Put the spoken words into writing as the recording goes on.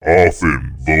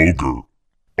often vulgar,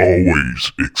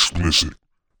 always explicit,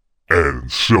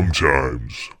 and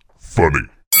sometimes funny.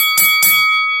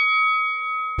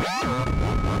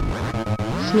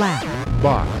 Slap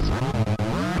Box.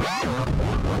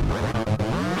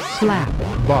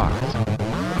 Slap Box.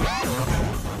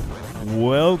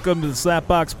 Welcome to the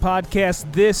Slapbox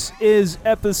Podcast. This is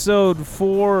episode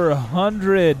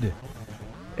 400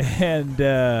 and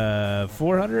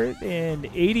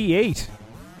 488.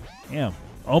 Yeah,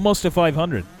 almost to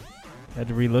 500. Had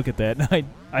to relook at that.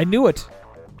 I knew it,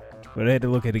 but I had to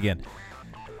look at it again.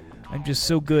 I'm just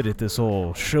so good at this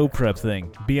whole show prep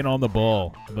thing, being on the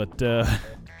ball. But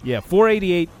yeah,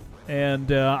 488,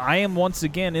 and I am once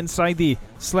again inside the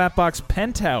Slapbox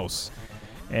penthouse,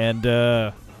 and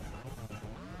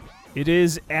it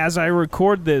is, as I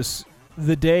record this,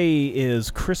 the day is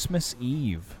Christmas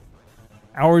Eve.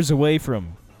 Hours away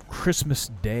from Christmas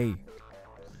Day.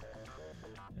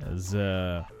 As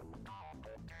I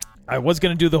was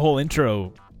going to do the whole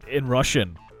intro in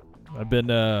Russian. I've been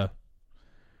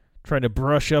trying to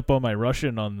brush up on my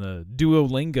Russian on the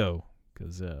Duolingo.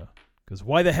 Because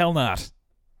why the hell not?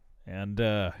 And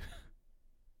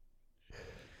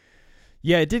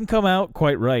yeah, it didn't come out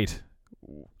quite right.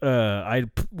 I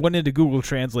went into Google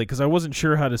Translate because I wasn't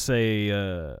sure how to say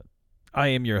I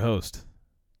am your host.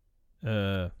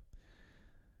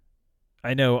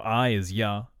 I know I is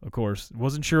ya, of course.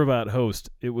 Wasn't sure about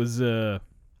host. It was let's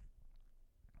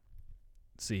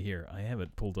see here. I have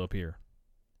it pulled up here.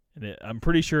 And I'm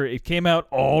pretty sure it came out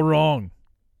all wrong.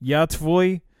 Ya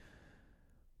tvoi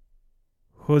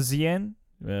hozien,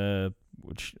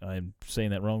 which I'm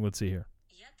saying that wrong. Let's see here.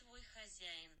 Я твой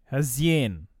хозяин.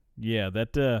 Hazien. Yeah,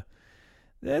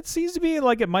 that seems to be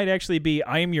like it might actually be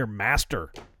I am your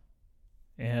master.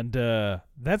 And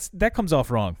that comes off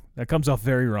wrong. That comes off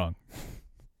very wrong.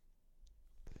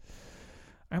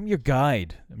 I'm your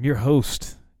guide. I'm your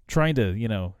host. Trying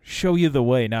to, show you the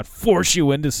way, not force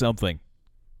you into something.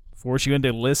 Force you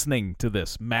into listening to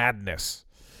this madness.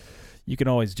 You can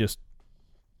always just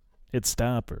hit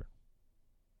stop or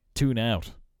tune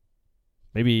out.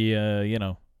 Maybe, I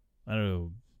don't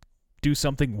know, do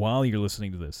something while you're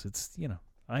listening to this. It's,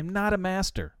 I'm not a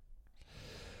master.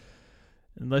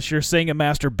 Unless you're saying a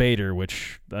masturbator,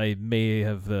 which I may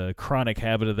have a chronic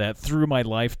habit of that through my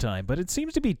lifetime. But it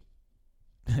seems to be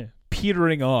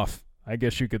petering off, I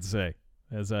guess you could say.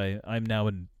 As I'm now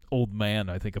an old man,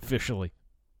 I think, officially.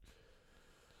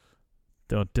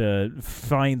 Don't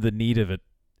find the need of it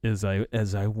as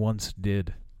I once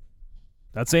did.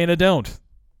 Not saying I don't.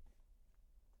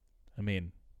 I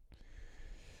mean,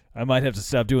 I might have to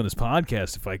stop doing this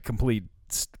podcast if I completely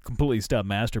stop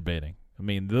masturbating. I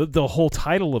mean, the whole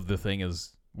title of the thing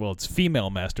is, well, it's female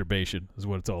masturbation is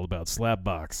what it's all about.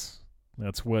 Slapbox.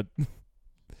 That's what...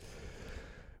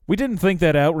 We didn't think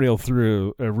that out real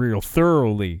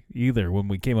thoroughly either when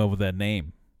we came up with that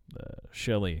name.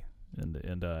 Shelley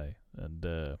and I. And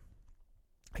I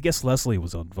guess Leslie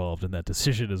was involved in that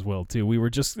decision as well, too. We were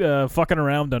just fucking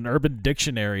around on Urban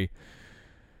Dictionary,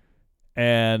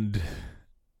 and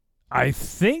I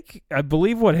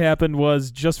believe what happened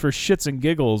was, just for shits and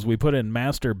giggles, we put in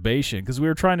masturbation because we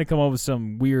were trying to come up with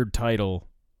some weird title,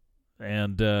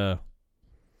 and I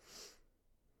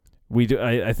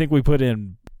think we put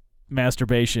in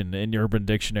masturbation in Urban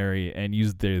Dictionary and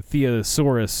used the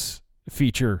thesaurus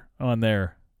feature on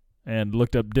there and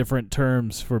looked up different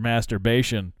terms for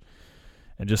masturbation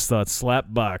and just thought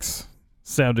slapbox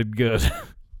sounded good.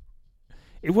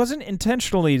 It wasn't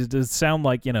intentionally to sound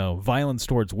like, violence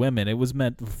towards women. It was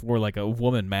meant for like a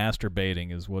woman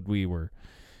masturbating is what we were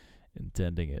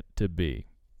intending it to be.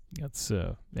 That's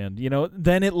and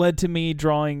then it led to me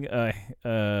drawing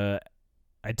I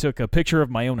took a picture of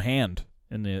my own hand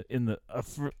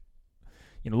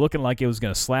looking like it was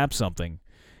going to slap something,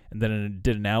 and then it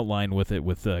did an outline with it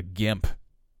with GIMP,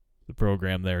 the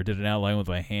program there. Did an outline with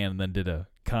my hand and then did a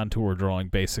contour drawing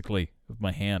basically of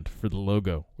my hand for the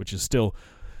logo, which is still,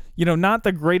 not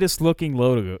the greatest looking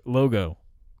logo,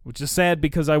 which is sad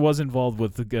because I was involved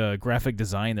with the graphic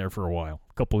design there for a while,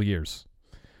 a couple of years.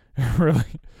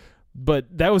 Really.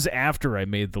 But that was after I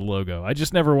made the logo. I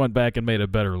just never went back and made a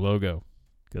better logo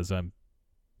because I'm,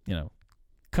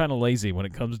 kind of lazy when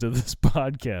it comes to this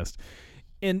podcast.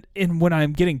 And when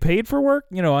I'm getting paid for work,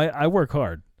 I work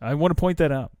hard. I want to point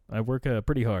that out. I work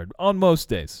pretty hard on most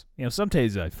days. Some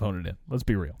days I phone it in. Let's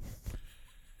be real.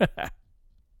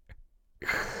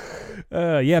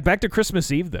 Yeah, back to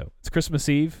Christmas Eve, though. It's Christmas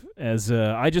Eve, as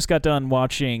I just got done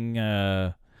watching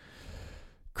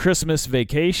Christmas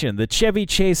Vacation, the Chevy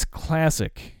Chase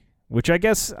classic which I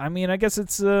guess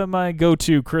it's my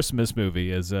go-to Christmas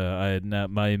movie. As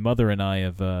my mother and I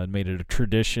have made it a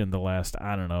tradition the last,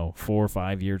 4 or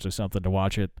 5 years or something to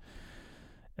watch it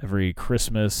every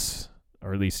Christmas,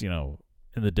 or at least, in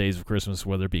the days of Christmas,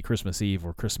 whether it be Christmas Eve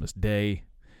or Christmas Day.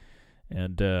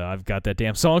 And I've got that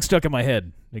damn song stuck in my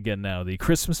head again now, the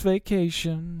Christmas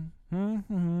Vacation.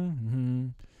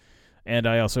 And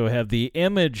I also have the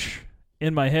image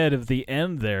in my head of the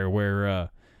end there where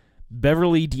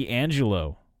Beverly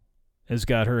D'Angelo has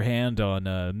got her hand on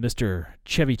Mr.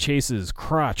 Chevy Chase's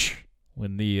crotch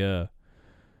when the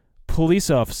police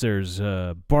officers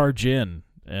barge in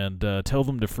and tell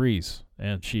them to freeze.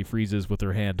 And she freezes with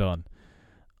her hand on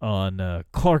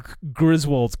Clark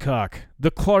Griswold's cock.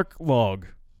 The Clark log.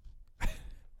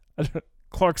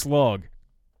 Clark's log.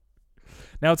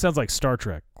 Now it sounds like Star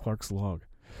Trek. Clark's log.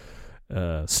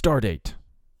 Stardate.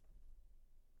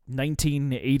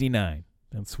 1989.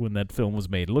 That's when that film was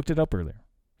made. Looked it up earlier.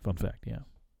 Fun fact, yeah.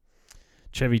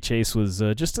 Chevy Chase was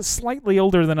just slightly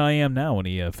older than I am now when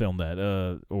he filmed that.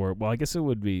 I guess it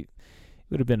would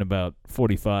have been about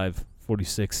 45,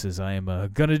 46, as I am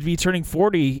going to be turning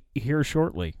 40 here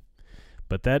shortly.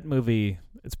 But that movie,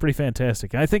 it's pretty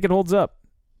fantastic. I think it holds up.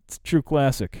 It's a true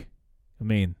classic. I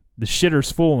mean, the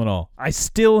shitter's full and all. I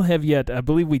still have yet, I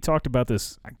believe we talked about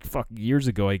this years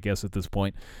ago, I guess, at this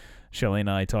point. Shelley and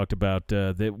I talked about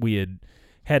that we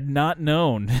had not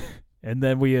known, and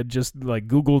then we had just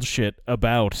Googled shit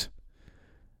about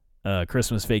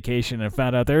Christmas Vacation and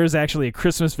found out there is actually a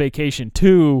Christmas Vacation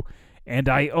 2, and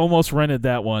I almost rented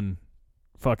that one.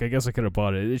 Fuck, I guess I could have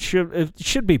bought it. It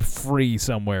should be free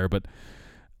somewhere, but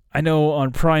I know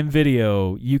on Prime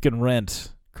Video you can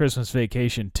rent Christmas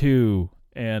Vacation 2,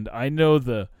 and I know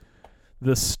the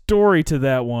story to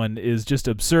that one is just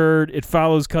absurd. It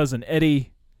follows Cousin Eddie.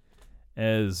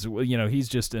 As he's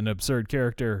just an absurd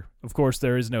character. Of course,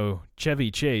 there is no Chevy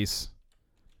Chase,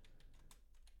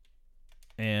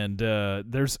 and I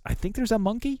think there's a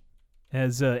monkey.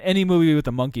 As any movie with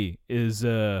a monkey is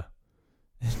of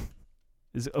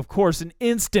course an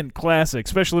instant classic,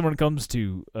 especially when it comes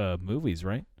to movies,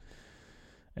 right?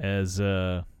 As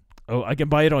I can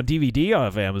buy it on DVD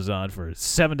off Amazon for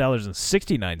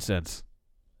 $7.69.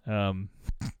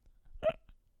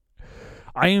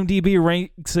 IMDb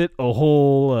ranks it a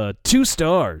whole 2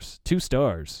 stars. 2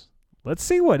 stars. Let's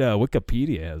see what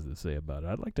Wikipedia has to say about it.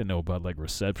 I'd like to know about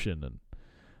reception and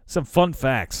some fun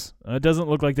facts. It doesn't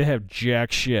look like they have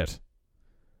jack shit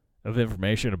of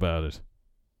information about it.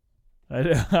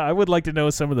 I would like to know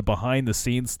some of the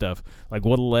behind-the-scenes stuff, like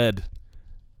what led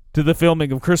to the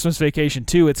filming of Christmas Vacation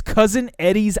 2. It's Cousin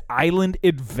Eddie's Island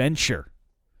Adventure,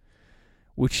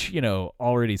 which,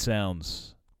 already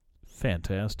sounds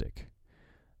fantastic.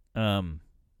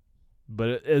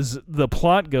 But as the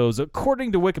plot goes,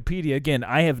 according to Wikipedia, again,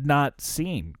 I have not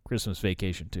seen Christmas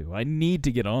Vacation 2. I need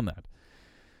to get on that.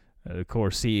 Of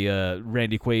course,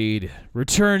 Randy Quaid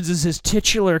returns as his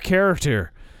titular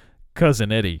character, Cousin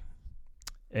Eddie.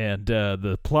 And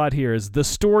the plot here is the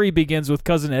story begins with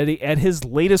Cousin Eddie at his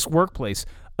latest workplace,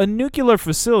 a nuclear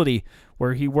facility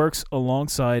where he works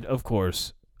alongside, of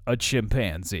course, a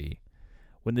chimpanzee.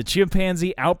 When the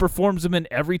chimpanzee outperforms him in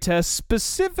every test,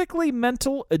 specifically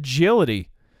mental agility,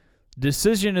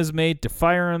 decision is made to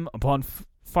fire him. Upon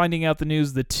finding out the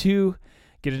news, the two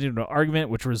get into an argument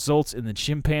which results in the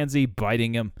chimpanzee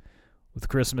biting him. With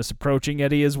Christmas approaching,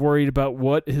 Eddie is worried about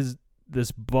what this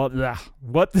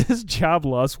job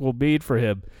loss will mean for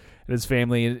him and his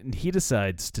family, and he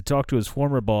decides to talk to his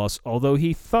former boss. Although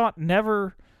the thought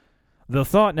never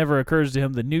occurs to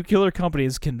him, the nuclear company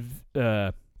is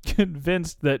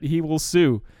convinced that he will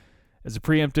sue. As a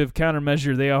preemptive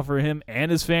countermeasure, they offer him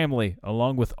and his family,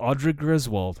 along with Audrey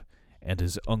Griswold and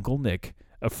his Uncle Nick,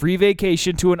 a free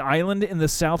vacation to an island in the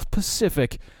South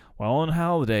Pacific. While on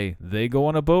holiday, they go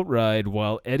on a boat ride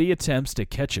while Eddie attempts to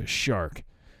catch a shark.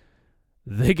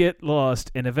 They get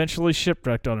lost and eventually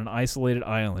shipwrecked on an isolated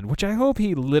island, which I hope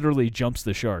he literally jumps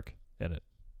the shark in it.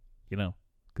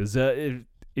 Because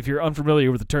if you're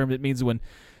unfamiliar with the term, it means when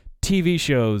TV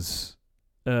shows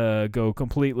go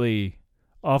completely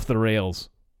off the rails,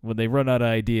 when they run out of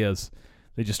ideas,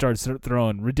 they just start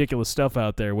throwing ridiculous stuff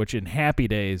out there, which in Happy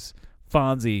Days,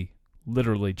 Fonzie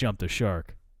literally jumped a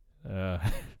shark.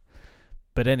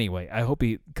 But anyway, I hope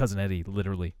Cousin Eddie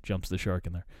literally jumps the shark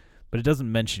in there. But it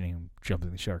doesn't mention him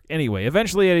jumping the shark. Anyway,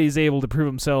 eventually Eddie's able to prove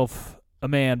himself a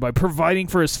man by providing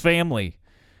for his family.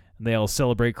 And they all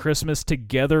celebrate Christmas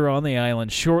together on the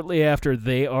island shortly after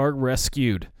they are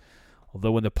rescued.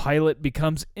 Although when the pilot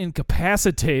becomes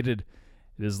incapacitated,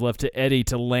 it is left to Eddie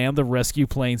to land the rescue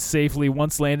plane safely.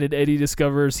 Once landed, Eddie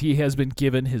discovers he has been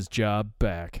given his job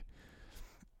back.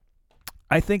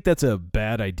 I think that's a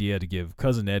bad idea to give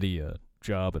Cousin Eddie a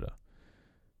job at a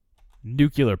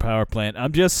nuclear power plant.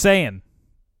 I'm just saying.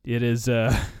 It is,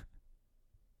 man,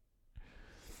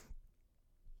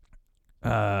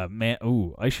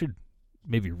 I should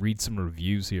maybe read some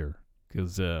reviews here.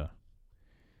 Because, let's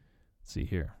see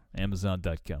here.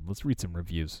 Amazon.com. Let's read some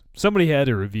reviews. Somebody had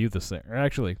to review this thing. Or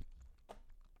actually,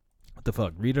 what the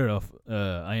fuck? Read it off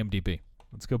IMDb.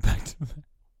 Let's go back to that.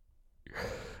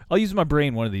 I'll use my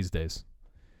brain one of these days.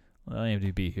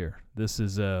 IMDb here. This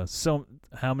is how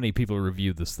many people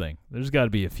reviewed this thing? There's got to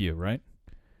be a few, right?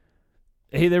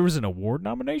 Hey, there was an award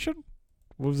nomination?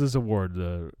 What was this award?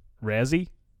 The Razzie?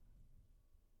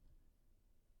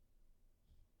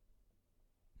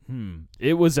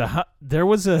 It was there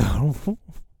was a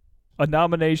a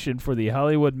nomination for the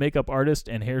Hollywood Makeup Artist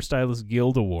and Hairstylist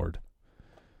Guild Award.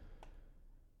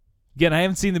 Again, I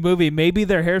haven't seen the movie. Maybe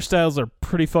their hairstyles are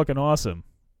pretty fucking awesome.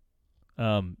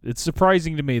 It's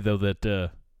surprising to me though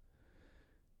that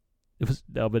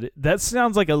that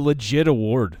sounds like a legit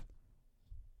award.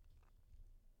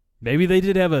 Maybe they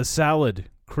did have a solid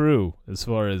crew as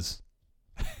far as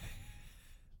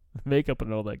makeup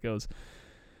and all that goes.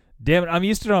 Damn it, I'm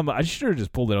used to it I should have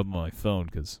just pulled it up on my phone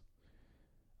because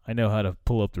I know how to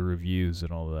pull up the reviews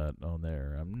and all that on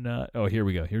there. I'm not... Oh, here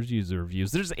we go. Here's user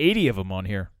reviews. There's 80 of them on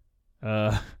here.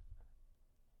 Let's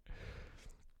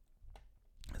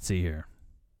see here.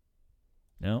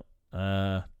 No.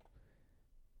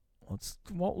 Let's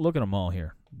look at them all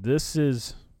here. This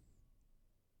is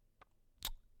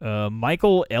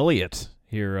Michael Elliott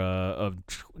here in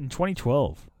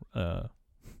 2012.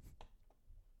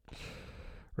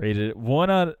 Rated 1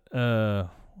 out of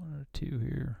 2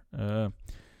 here.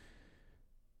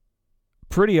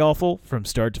 Pretty awful from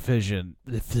start to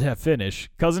finish.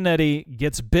 Cousin Eddie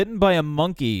gets bitten by a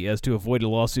monkey as to avoid a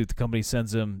lawsuit the company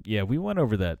sends him. Yeah, we went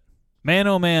over that. Man,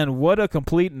 oh man, what a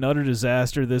complete and utter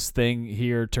disaster this thing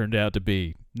here turned out to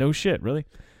be. No shit, really.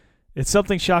 It's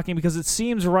something shocking because it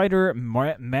seems writer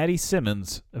Maddie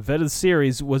Simmons, a vet of the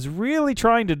series, was really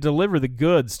trying to deliver the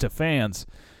goods to fans.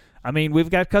 I mean, we've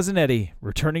got Cousin Eddie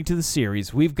returning to the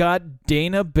series. We've got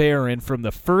Dana Barron from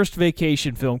the first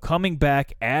Vacation film coming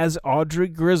back as Audrey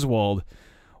Griswold.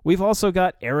 We've also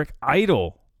got Eric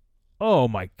Idle. Oh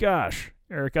my gosh,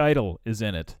 Eric Idle is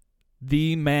in it.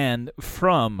 The man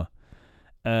from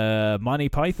Monty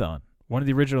Python. One of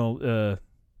the original,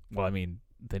 well, I mean,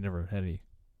 they never had any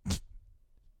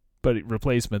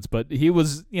replacements, but he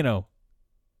was, a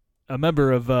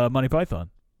member of Monty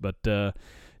Python. But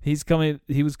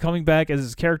he was coming back as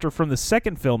his character from the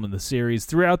second film in the series.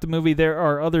 Throughout the movie, there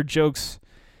are other jokes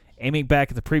aiming back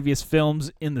at the previous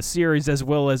films in the series, as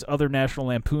well as other National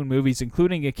Lampoon movies,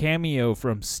 including a cameo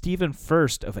from Stephen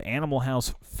Furst of Animal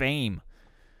House fame.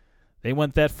 They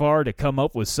went that far to come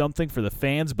up with something for the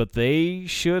fans, but they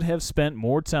should have spent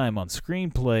more time on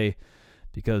screenplay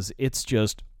because it's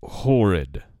just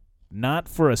horrid. Not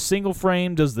for a single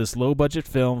frame does this low-budget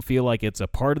film feel like it's a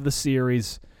part of the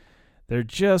series. There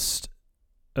just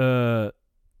are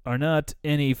not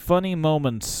any funny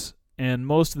moments, and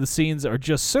most of the scenes are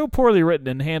just so poorly written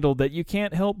and handled that you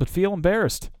can't help but feel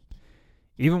embarrassed.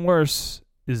 Even worse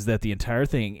is that the entire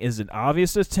thing is an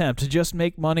obvious attempt to just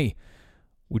make money,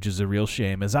 which is a real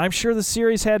shame, as I'm sure the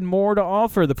series had more to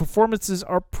offer. The performances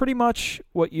are pretty much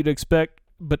what you'd expect,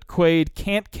 but Quaid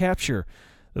can't capture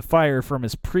the fire from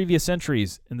his previous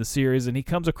entries in the series, and he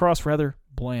comes across rather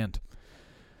bland.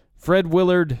 Fred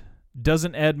Willard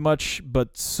doesn't add much,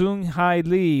 but Sung Hai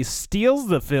Lee steals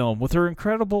the film with her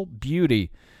incredible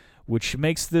beauty, which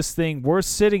makes this thing worth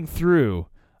sitting through.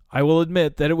 I will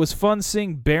admit that it was fun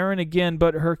seeing Barron again,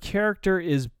 but her character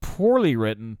is poorly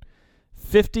written.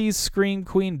 50s scream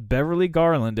queen Beverly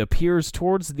Garland appears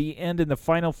towards the end in the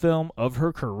final film of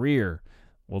her career.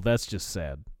 Well, that's just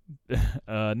sad.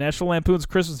 National Lampoon's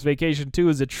Christmas Vacation 2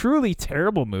 is a truly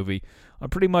terrible movie on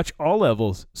pretty much all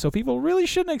levels, so people really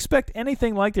shouldn't expect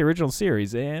anything like the original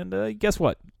series, and guess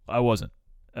what? I wasn't.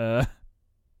 There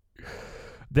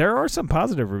are some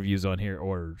positive reviews on here,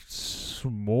 or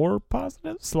more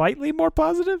positive? Slightly more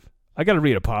positive? I gotta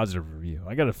read a positive review.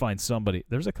 I gotta find somebody.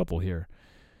 There's a couple here.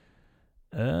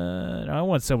 I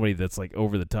want somebody that's like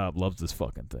over the top, loves this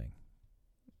fucking thing.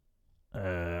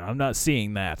 I'm not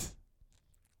seeing that.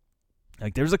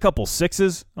 Like, there's a couple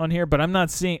 6s on here, but I'm not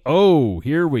seeing... Oh,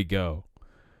 here we go.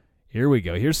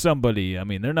 Here's somebody, I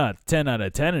mean, they're not 10 out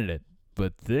of 10 in it,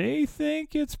 but they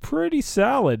think it's pretty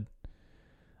solid.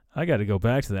 I got to go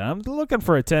back to that. I'm looking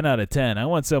for a 10 out of 10. I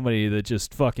want somebody that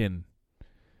just fucking,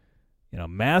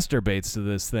 masturbates to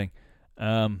this thing.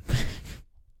 I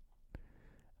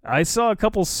saw a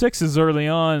couple 6s early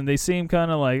on, and they seem kind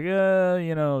of like,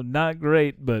 not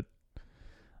great, but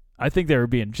I think they were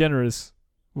being generous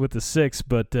with the 6,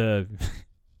 but this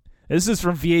is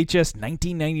from VHS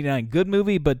 1999. Good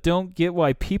movie, but don't get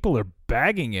why people are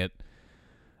bagging it.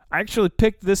 I actually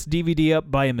picked this DVD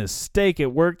up by a mistake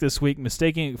at work this week,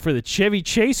 mistaking it for the Chevy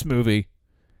Chase movie.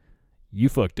 You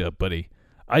fucked up, buddy.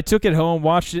 I took it home,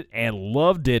 watched it, and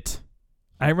loved it.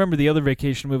 I remember the other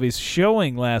vacation movies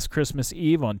showing last Christmas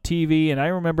Eve on TV, and I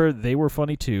remember they were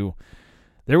funny too.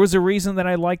 There was a reason that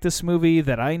I liked this movie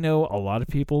that I know a lot of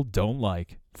people don't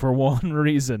like. For one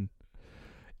reason.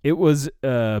 It was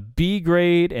B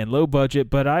grade and low budget,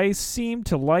 but I seem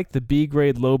to like the B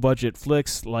grade low budget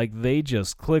flicks, like they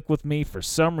just click with me for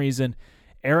some reason.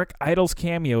 Eric Idle's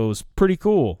cameo was pretty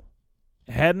cool.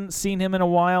 Hadn't seen him in a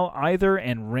while either,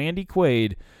 and Randy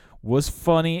Quaid was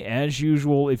funny as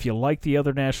usual. If you like the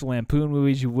other National Lampoon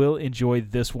movies, you will enjoy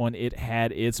this one. It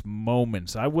had its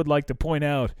moments. I would like to point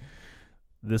out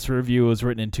this review was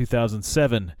written in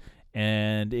 2007.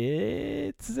 And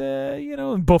it's,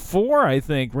 before I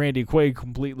think Randy Quaid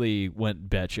completely went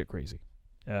batshit crazy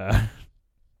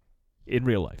in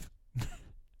real life.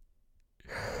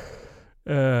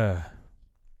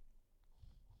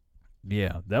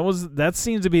 Yeah, that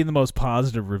seems to be the most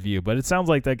positive review, but it sounds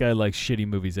like that guy likes shitty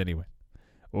movies anyway.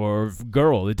 Or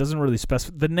girl, it doesn't really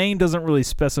the name doesn't really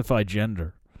specify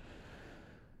gender.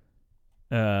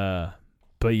 But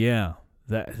yeah,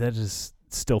 that is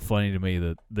still funny to me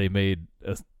that they made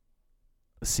a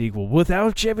sequel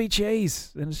without Chevy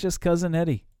Chase, and it's just Cousin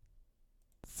Eddie.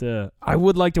 I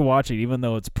would like to watch it, even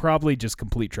though it's probably just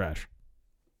complete trash.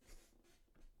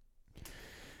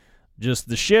 Just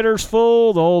the shitter's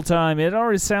full the whole time. It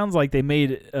already sounds like they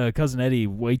made Cousin Eddie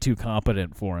way too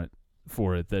competent for it,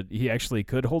 that he actually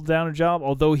could hold down a job,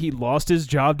 although he lost his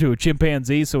job to a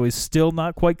chimpanzee, so he's still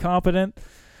not quite competent.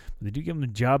 They do give him a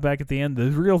job back at the end.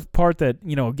 The real part that,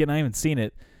 again, I haven't seen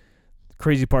it. The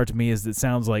crazy part to me is that it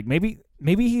sounds like maybe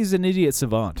he's an idiot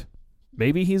savant.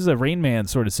 Maybe he's a Rain Man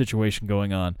sort of situation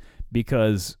going on,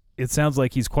 because it sounds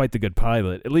like he's quite the good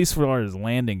pilot, at least as far as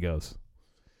landing goes.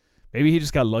 Maybe he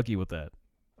just got lucky with that.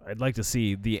 I'd like to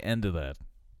see the end of that.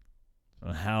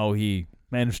 How he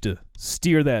managed to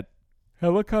steer that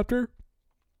helicopter.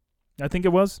 I think it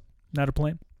was. Not a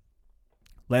plane.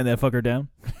 Land that fucker down.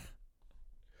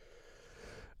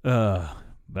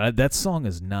 That song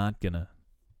is not gonna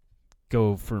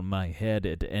go for my head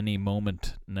at any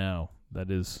moment now.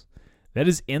 That is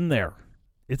in there.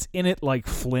 It's in it like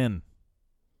Flynn.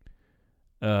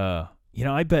 I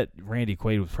bet Randy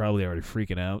Quaid was probably already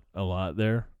freaking out a lot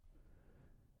there.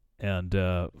 And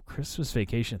Christmas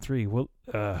Vacation 3. Well,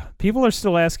 people are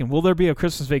still asking, will there be a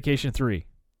Christmas Vacation 3?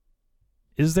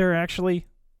 Is there actually?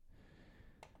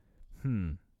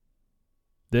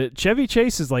 The Chevy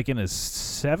Chase is like in his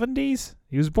 70s.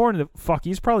 He was born in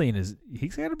he's probably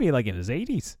he's got to be like in his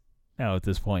 80s now at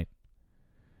this point.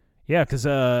 Yeah, because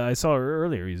I saw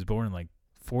earlier he was born in like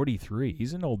 43.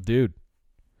 He's an old dude.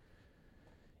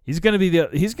 He's gonna be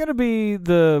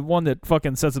the one that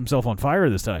fucking sets himself on fire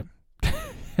this time.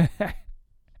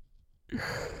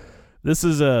 This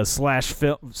is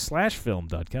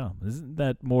slashfilm.com. Isn't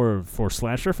that more for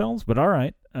slasher films? But all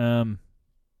right. I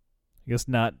guess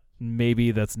not. Maybe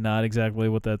that's not exactly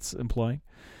what that's implying.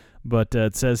 But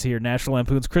it says here, National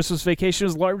Lampoon's Christmas Vacation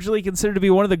is largely considered to be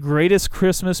one of the greatest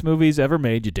Christmas movies ever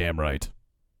made. You damn right.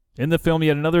 In the film,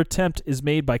 yet another attempt is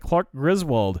made by Clark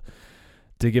Griswold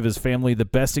to give his family the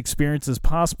best experiences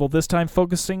possible, this time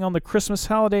focusing on the Christmas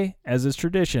holiday, as is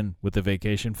tradition with the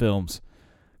vacation films.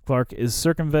 Clark is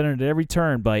circumvented at every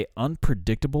turn by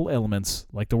unpredictable elements,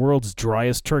 like the world's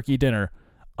driest turkey dinner,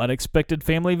 unexpected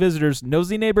family visitors,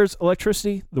 nosy neighbors,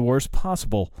 electricity, the worst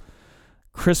possible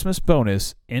Christmas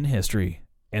bonus in history,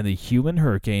 and the human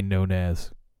hurricane known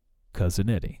as Cousin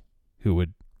Eddie, who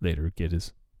would later get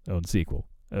his own sequel.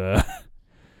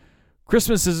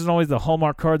 Christmas isn't always the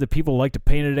Hallmark card that people like to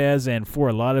paint it as, and for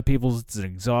a lot of people it's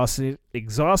an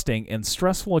exhausting and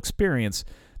stressful experience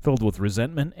filled with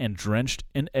resentment and drenched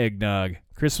in eggnog.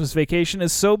 Christmas Vacation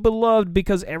is so beloved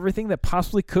because everything that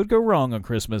possibly could go wrong on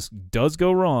Christmas does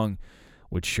go wrong,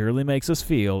 which surely makes us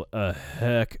feel a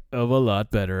heck of a lot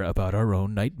better about our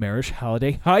own nightmarish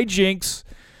holiday hijinks.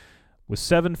 With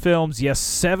 7 films, yes,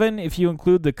 7 if you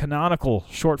include the canonical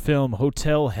short film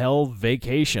Hotel Hell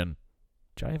Vacation,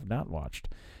 which I have not watched,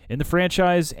 in the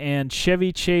franchise, and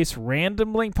Chevy Chase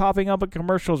randomly popping up in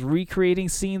commercials recreating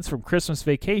scenes from Christmas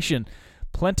Vacation,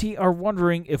 plenty are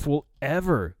wondering if we'll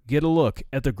ever get a look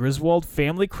at the Griswold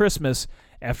family Christmas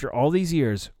after all these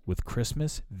years with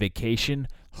Christmas Vacation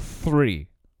 3.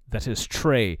 That is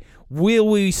Trey. Will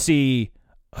we see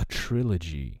a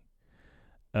trilogy?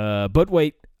 But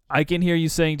wait, I can hear you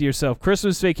saying to yourself,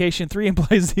 Christmas Vacation 3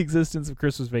 implies the existence of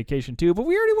Christmas Vacation 2, but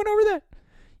we already went over that.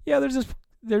 Yeah,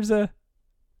 there's a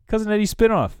Cousin Eddie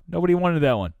spinoff. Nobody wanted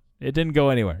that one. It didn't go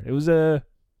anywhere. It was I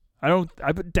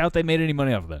doubt they made any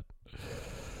money off of that.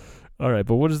 All right,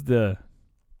 but what is the...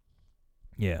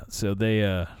 Yeah, so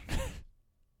they...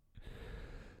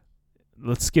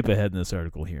 Let's skip ahead in this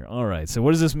article here. All right, so what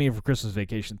does this mean for Christmas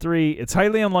Vacation 3? It's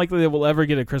highly unlikely that we'll ever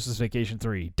get a Christmas Vacation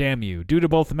 3. Damn you. Due to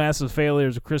both the massive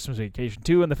failures of Christmas Vacation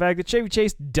 2 and the fact that Chevy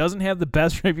Chase doesn't have the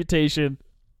best reputation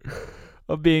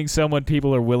of being someone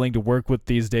people are willing to work with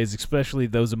these days, especially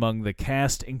those among the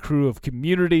cast and crew of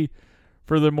Community.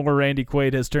 Furthermore, Randy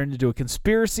Quaid has turned into a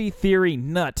conspiracy theory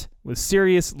nut with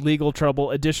serious legal trouble.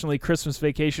 Additionally, Christmas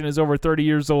Vacation is over 30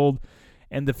 years old,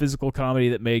 and the physical comedy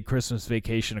that made Christmas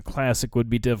Vacation a classic would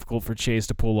be difficult for Chase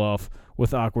to pull off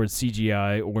with awkward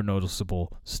CGI or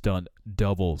noticeable stunt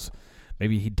doubles.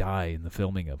 Maybe he'd die in the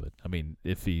filming of it. I mean,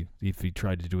 if he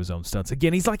tried to do his own stunts.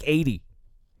 Again, he's like 80.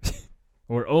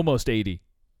 Or almost 80.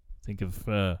 Think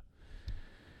of...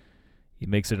 he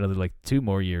makes it another, 2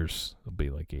 more years. He'll be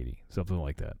like 80. Something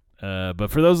like that. But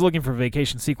for those looking for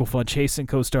vacation sequel fun, Chase and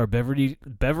co-star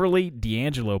Beverly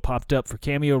D'Angelo popped up for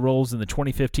cameo roles in the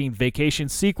 2015 Vacation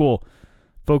sequel,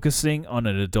 focusing on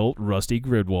an adult Rusty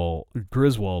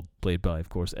Griswold, played by, of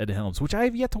course, Ed Helms, which I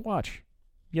have yet to watch.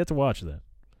 Yet to watch that.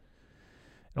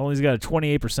 It only's got a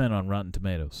 28% on Rotten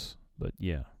Tomatoes. But,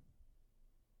 yeah.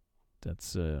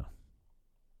 That's,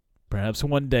 perhaps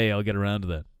one day I'll get around to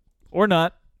that. Or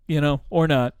not, or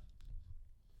not.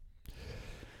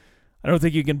 I don't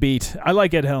think you can beat... I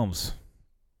like Ed Helms.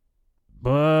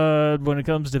 But when it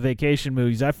comes to vacation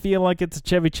movies, I feel like it's a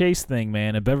Chevy Chase thing,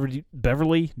 man. And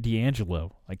Beverly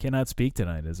D'Angelo. I cannot speak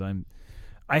tonight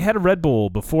I had a Red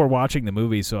Bull before watching the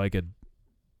movie so I could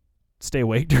stay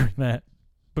awake during that.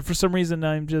 But for some reason,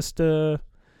 I'm just... I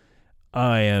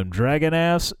am dragging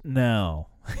ass now.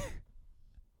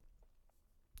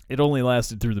 It only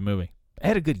lasted through the movie. I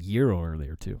had a good year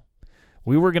earlier, too.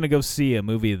 We were going to go see a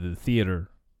movie at the theater...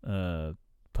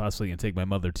 possibly gonna take my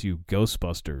mother to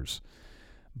Ghostbusters,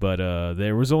 but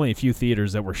there was only a few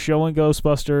theaters that were showing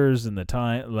Ghostbusters, and the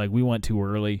time we went too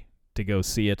early to go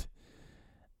see it,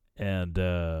 and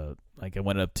I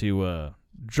went up to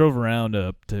drove around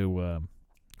up to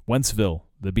Wentzville,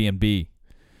 the B&B,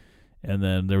 and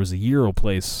then there was a Euro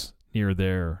place near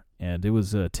there, and it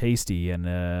was tasty,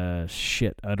 and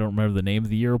shit, I don't remember the name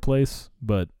of the Euro place,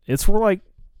 but it's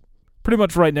pretty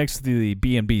much right next to the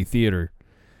B&B theater.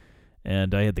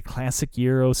 And I had the classic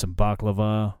gyro, some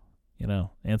baklava,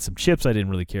 and some chips I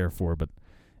didn't really care for, but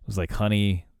it was like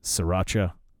honey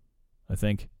sriracha, I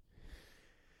think.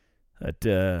 That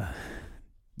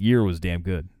gyro was damn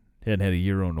good. Hadn't had a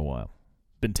gyro in a while.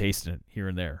 Been tasting it here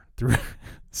and there.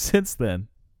 Since then,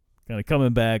 kind of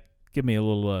coming back, give me a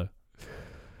little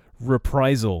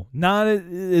reprisal. Not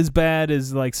as bad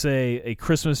as, say, a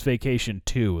Christmas Vacation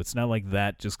 2. It's not like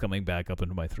that just coming back up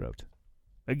into my throat.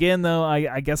 Again, though,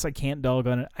 I guess I can't dog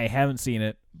on it. I haven't seen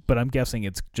it, but I'm guessing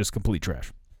it's just complete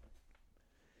trash.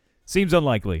 Seems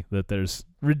unlikely that there's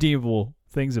redeemable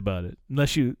things about it,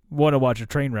 unless you want to watch a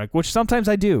train wreck, which sometimes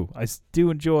I do. I do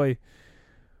enjoy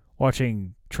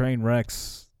watching train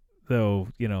wrecks, though,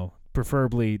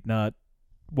 preferably not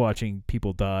watching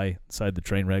people die inside the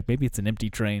train wreck. Maybe it's an empty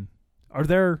train. Are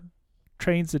there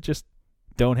trains that just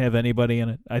don't have anybody in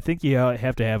it? I think you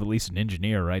have to have at least an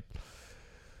engineer, right?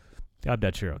 I'm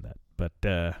not sure on that, but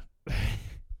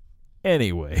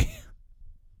anyway.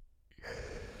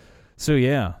 So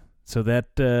yeah, that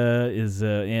is,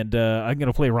 and I'm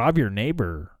gonna play Rob Your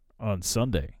Neighbor on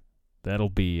Sunday. That'll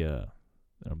be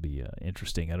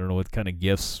interesting. I don't know what kind of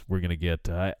gifts we're gonna get.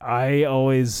 I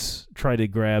always try to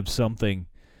grab something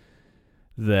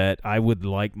that I would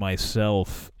like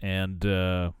myself, and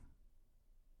well,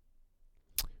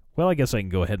 I guess I can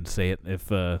go ahead and say it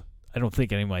if. I don't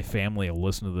think any of my family will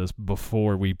listen to this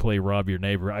before we play Rob Your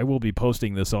Neighbor. I will be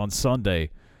posting this on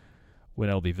Sunday when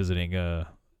I'll be visiting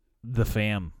the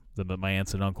fam, my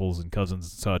aunts and uncles and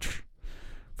cousins and such,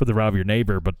 for the Rob Your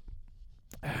Neighbor. But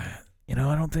I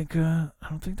don't think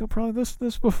they'll probably listen to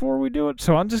this before we do it.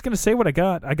 So I'm just gonna say what I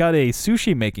got. I got a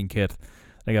sushi making kit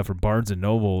I got from Barnes and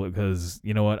Noble because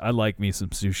you know what? I like me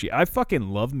some sushi. I fucking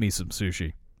love me some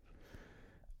sushi,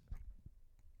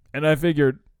 and I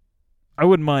figured I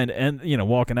wouldn't mind,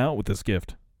 walking out with this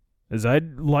gift, as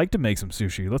I'd like to make some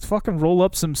sushi. Let's fucking roll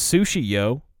up some sushi,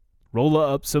 yo. Roll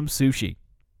up some sushi.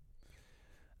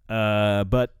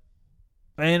 But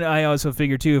I also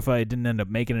figured, too, if I didn't end up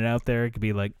making it out there, it could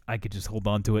be like, I could just hold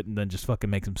on to it and then just fucking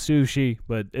make some sushi.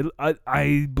 But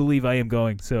I believe I am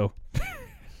going, so.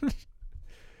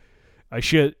 I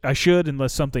should,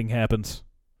 unless something happens.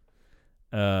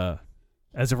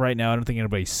 As of right now, I don't think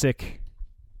anybody's sick.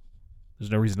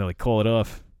 There's no reason to like call it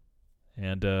off,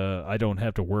 and I don't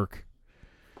have to work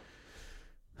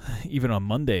even on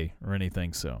Monday or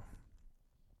anything, so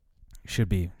should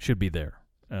be there.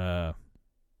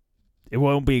 It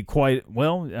won't be quite,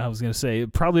 well, I was going to say,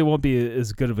 it probably won't be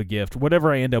as good of a gift.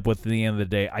 Whatever I end up with at the end of the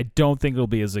day, I don't think it'll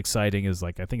be as exciting as,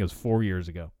 like, I think it was 4 years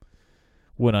ago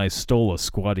when I stole a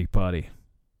Squatty Potty.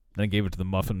 Then gave it to the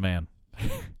Muffin Man.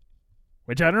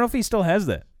 Which I don't know if he still has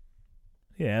that.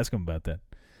 Yeah, ask him about that.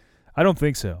 I don't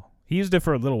think so. He used it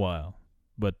for a little while.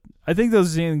 But I think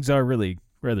those things are really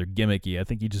rather gimmicky. I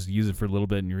think you just use it for a little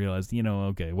bit and you realize,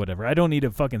 okay, whatever. I don't need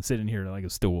to fucking sit in here like a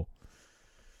stool.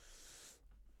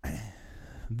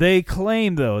 They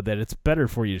claim, though, that it's better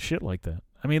for you to shit like that.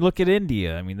 I mean, look at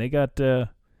India. I mean, they got I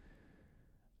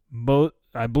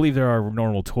believe there are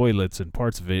normal toilets in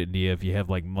parts of India if you have,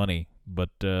 like, money. But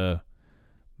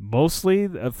mostly,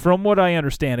 from what I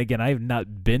understand, again, I have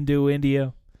not been to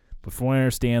India, but from what I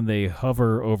understand, they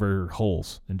hover over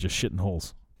holes and just shit in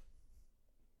holes.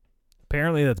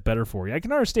 Apparently, that's better for you. I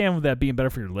can understand that being better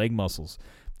for your leg muscles.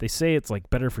 They say it's, like,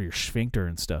 better for your sphincter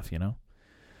and stuff,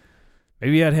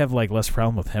 Maybe I'd have, like, less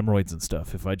problem with hemorrhoids and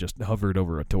stuff if I just hovered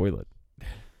over a toilet.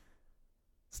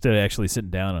 Instead of actually sitting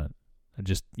down on it. I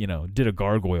just, did a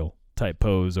gargoyle-type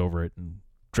pose over it and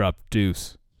dropped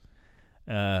deuce.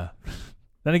 Then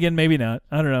again, maybe not.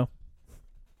 I don't know.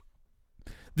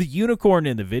 The unicorn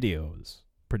in the video is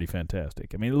pretty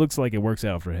fantastic. I mean, it looks like it works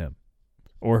out for him.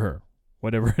 Or her.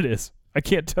 Whatever it is. I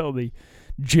can't tell the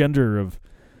gender of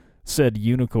said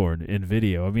unicorn in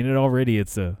video. I mean,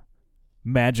 it's a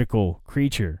magical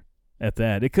creature at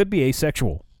that. It could be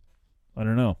asexual. I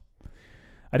don't know.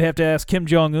 I'd have to ask Kim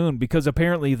Jong-un because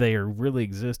apparently they really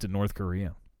exist in North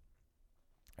Korea.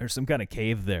 There's some kind of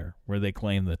cave there where they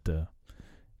claim that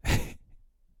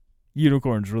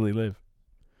unicorns really live.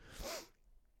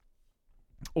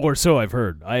 Or so I've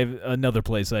heard. I have another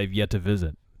place I've yet to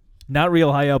visit. Not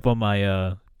real high up on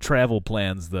my travel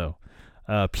plans, though.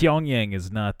 Pyongyang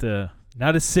is not a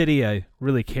city I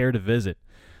really care to visit.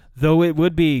 Though it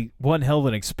would be one hell of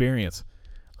an experience.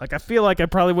 Like, I feel like I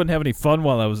probably wouldn't have any fun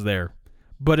while I was there.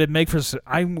 But it'd make for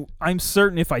I'm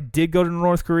certain if I did go to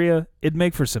North Korea, it'd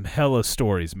make for some hella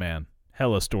stories, man.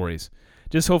 Hella stories.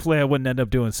 Just hopefully I wouldn't end up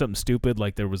doing something stupid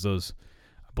like there was those,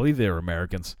 I believe they were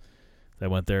Americans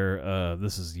that went there.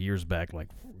 This is years back, like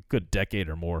a good decade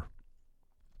or more.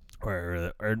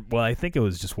 Or well, I think it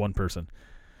was just one person.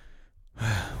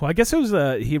 Well, I guess it was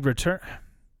he returned.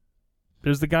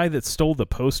 There's the guy that stole the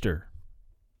poster.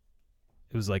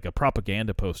 It was like a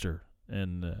propaganda poster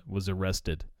and was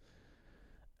arrested.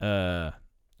 And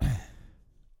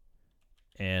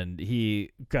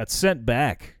he got sent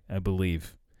back, I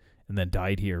believe, and then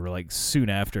died here, like soon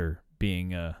after being.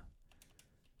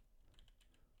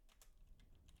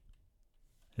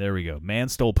 There we go. Man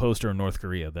stole poster in North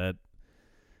Korea. That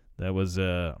was.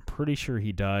 I'm pretty sure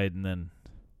he died, and then.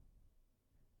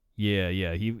 Yeah.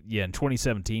 In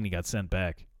 2017 he got sent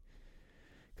back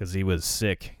because he was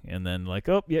sick, and then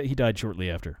he died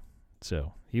shortly after.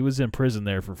 So he was in prison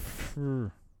there for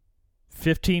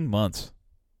 15 months.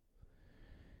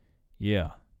 Yeah,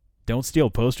 don't steal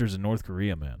posters in North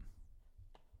Korea, man.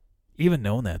 Even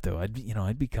knowing that though,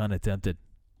 I'd be kind of tempted.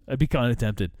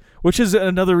 Which is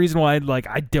another reason why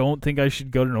I don't think I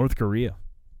should go to North Korea.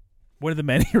 One of the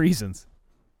many reasons.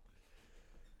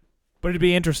 But it'd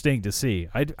be interesting to see.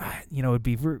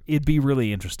 It'd be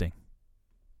really interesting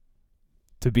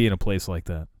to be in a place like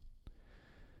that.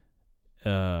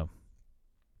 Not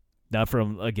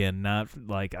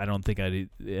I don't think I'd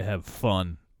have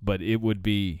fun, but it would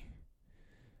be.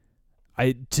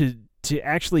 To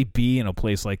actually be in a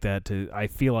place like that, I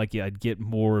feel like I'd get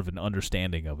more of an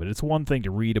understanding of it. It's one thing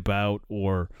to read about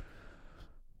or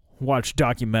watch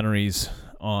documentaries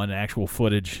on actual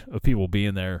footage of people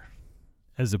being there.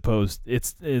 As opposed,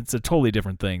 it's a totally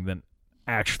different thing than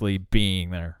actually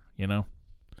being there, and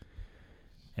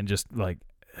just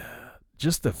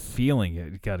the feeling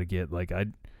you got to get.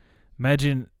 I'd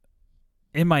imagine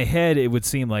in my head, it would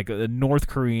seem like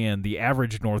the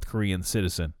average North Korean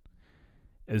citizen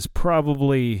is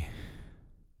probably,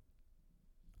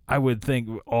 I would think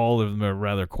all of them are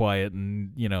rather quiet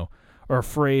and, are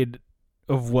afraid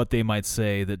of what they might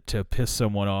say to piss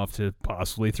someone off to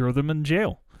possibly throw them in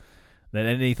jail. That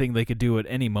anything they could do at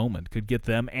any moment could get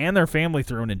them and their family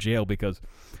thrown in jail because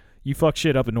you fuck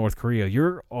shit up in North Korea,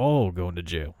 you're all going to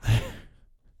jail.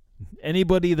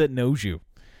 Anybody that knows you.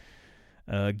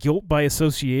 Guilt by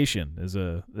association is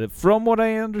from what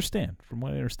I understand.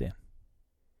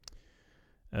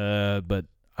 But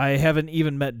I haven't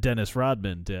even met Dennis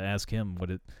Rodman to ask him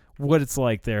what it's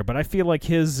like there, but I feel like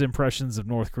his impressions of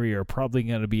North Korea are probably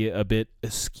going to be a bit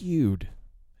skewed,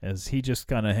 as he just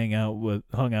kind of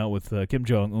hung out with Kim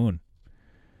Jong-un.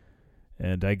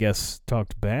 And I guess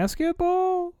talked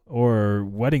basketball or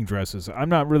wedding dresses. I'm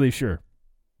not really sure.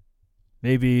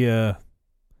 Maybe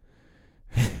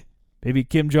maybe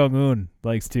Kim Jong-un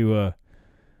likes to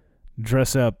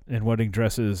dress up in wedding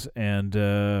dresses and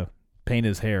paint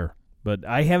his hair. But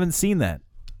I haven't seen that.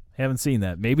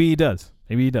 Maybe he does.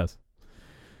 I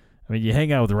mean, you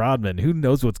hang out with Rodman, who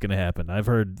knows what's going to happen? I've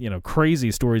heard, crazy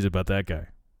stories about that guy.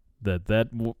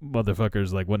 That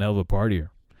motherfucker's like one hell of a partier.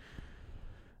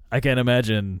 I can't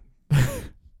imagine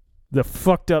the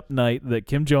fucked up night that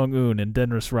Kim Jong-un and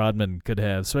Dennis Rodman could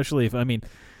have, especially if,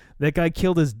 that guy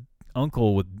killed his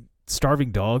uncle with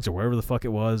starving dogs or wherever the fuck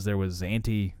it was. There was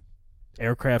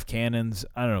anti-aircraft cannons.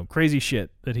 I don't know, crazy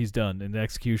shit that he's done in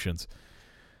executions.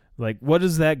 Like, what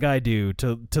does that guy do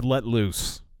to let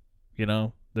loose?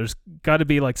 There's got to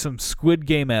be like some Squid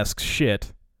Game-esque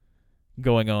shit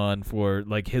going on for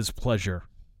like his pleasure.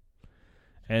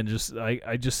 And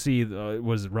I just see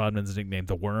was Rodman's nickname,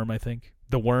 the Worm, I think.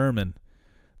 The Worm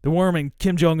and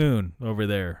Kim Jong-un over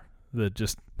there. That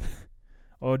just,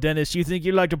 oh, Dennis, you think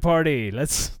you like to party?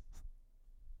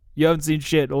 You haven't seen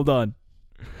shit. Hold on.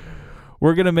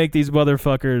 We're gonna make these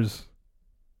motherfuckers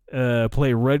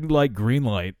play red light, green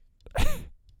light.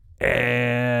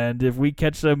 And if we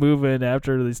catch them moving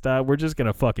after they stop, we're just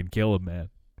gonna fucking kill them, man.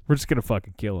 We're just gonna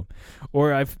fucking kill them.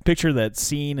 Or I picture that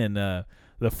scene in the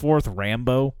fourth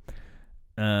Rambo,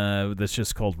 that's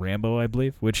just called Rambo, I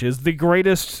believe, which is the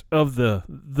greatest of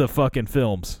the fucking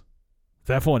films.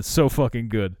 That one's so fucking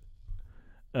good.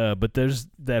 But there's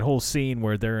that whole scene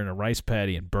where they're in a rice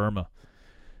paddy in Burma,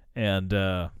 and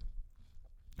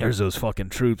there's those fucking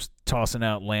troops tossing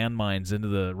out landmines into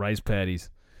the rice paddies,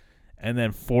 and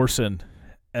then forcing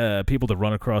people to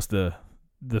run across the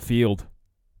field,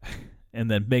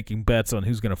 and then making bets on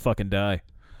who's gonna fucking die.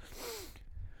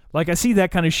 Like, I see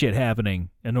that kind of shit happening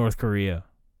in North Korea,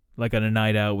 like on a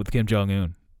night out with Kim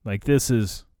Jong-un. Like, this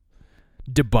is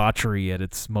debauchery at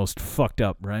its most fucked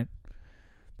up, right?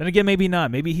 Then again, maybe not.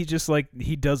 Maybe he just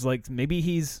maybe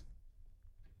he's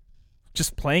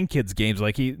just playing kids games.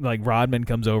 Like Rodman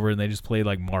comes over and they just play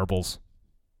like marbles,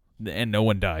 and no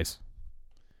one dies.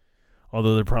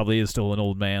 Although there probably is still an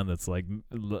old man that's like,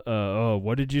 oh,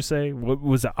 what did you say? What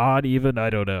was it, odd even? I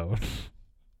don't know.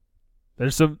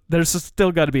 There's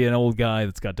still got to be an old guy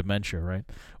that's got dementia, right?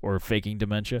 Or faking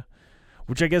dementia.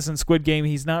 Which I guess in Squid Game,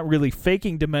 he's not really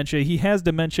faking dementia. He has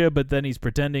dementia, but then he's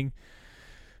pretending.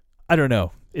 I don't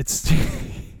know. It's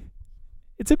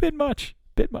a bit much.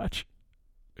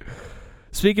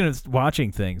 Speaking of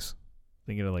watching things,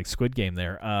 thinking of like Squid Game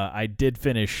there, I did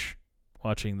finish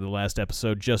watching the last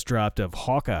episode just dropped of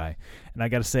Hawkeye. And I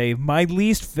got to say, my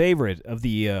least favorite of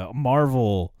the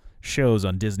Marvel shows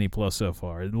on Disney Plus so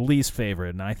far. The least favorite,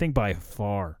 and I think by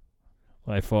far,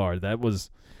 that was...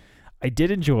 I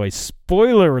did enjoy,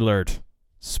 spoiler alert,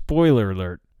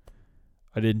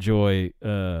 I did enjoy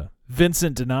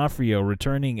Vincent D'Onofrio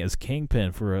returning as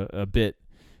Kingpin for a bit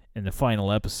in the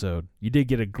final episode. You did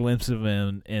get a glimpse of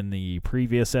him in the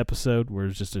previous episode where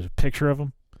it's just a picture of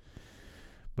him.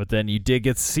 But then you did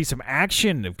get to see some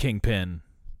action of Kingpin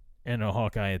and a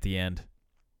Hawkeye at the end.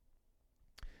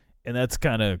 And that's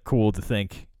kind of cool to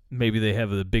think. Maybe they have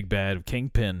the big bad of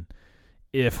Kingpin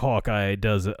if Hawkeye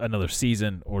does another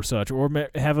season or such, or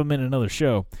have him in another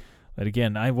show. But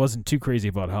again, I wasn't too crazy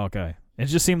about Hawkeye. It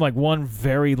just seemed like one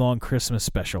very long Christmas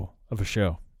special of a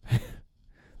show.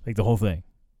 Like the whole thing.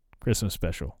 Christmas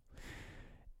special.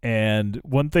 And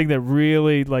one thing that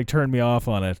really turned me off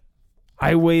on it,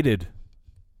 I waited.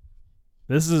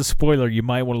 This is a spoiler you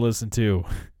might want to listen to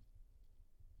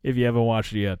if you haven't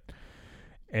watched it yet.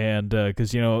 And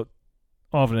because,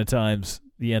 oftentimes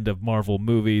the end of Marvel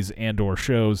movies and or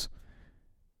shows,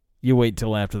 you wait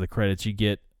until after the credits, you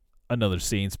get another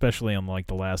scene, especially on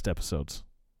the last episodes.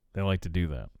 They like to do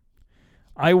that.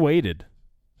 I waited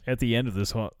at the end of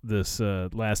this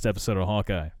last episode of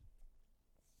Hawkeye.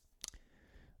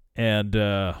 And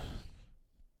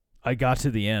I got to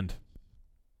the end.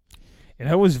 And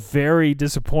I was very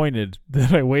disappointed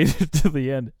that I waited to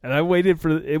the end. And I waited for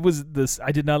it was this.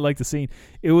 I did not like the scene.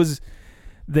 It was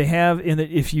they have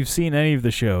if you've seen any of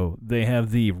the show, they have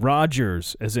the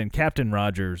Rogers, as in Captain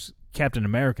Rogers, Captain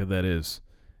America. That is,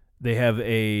 they have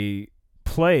a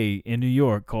play in New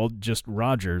York called just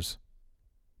Rogers.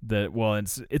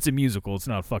 It's a musical. It's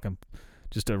not fucking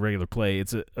just a regular play.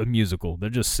 It's a musical. They're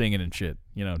just singing and shit,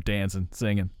 dancing,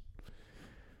 singing,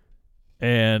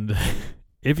 and.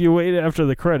 If you wait after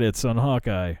the credits on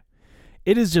Hawkeye,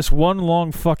 it is just one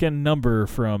long fucking number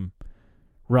from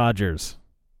Rogers.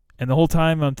 And the whole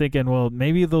time I'm thinking, well,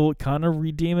 maybe they'll kind of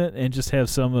redeem it and just have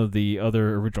some of the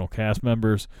other original cast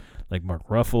members, like Mark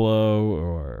Ruffalo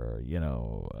or,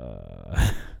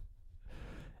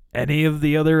 any of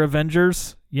the other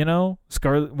Avengers,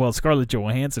 Scarlett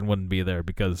Johansson wouldn't be there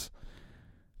because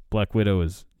Black Widow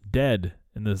is dead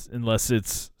in this, unless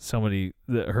it's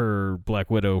her Black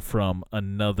Widow from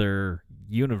another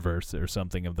universe or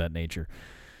something of that nature.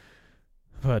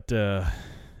 But,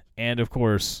 and of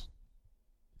course,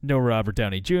 no Robert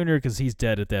Downey Jr. because he's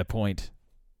dead at that point.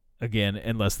 Again,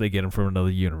 unless they get him from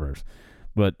another universe.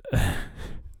 But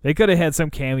they could have had some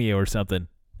cameo or something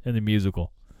in the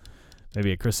musical.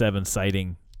 Maybe a Chris Evans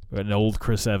sighting, or an old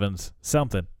Chris Evans,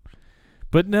 something.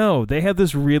 But no, they had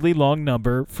this really long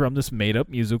number from this made-up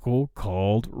musical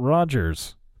called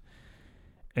Rogers.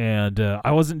 And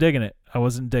I wasn't digging it.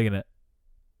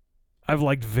 I've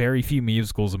liked very few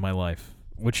musicals in my life,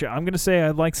 which I'm going to say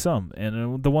I like some.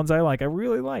 And the ones I like, I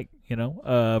really like.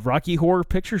 Rocky Horror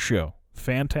Picture Show.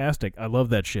 Fantastic. I love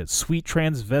that shit. Sweet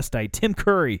Transvestite. Tim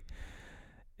Curry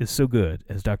is so good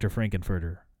as Dr.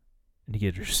 Frankenfurter. And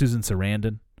you get Susan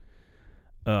Sarandon.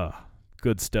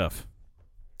 Good stuff.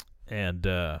 And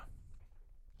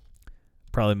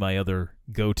probably my other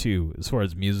go-to as far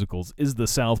as musicals is the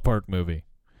South Park movie.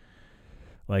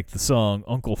 Like the song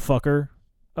Uncle Fucker.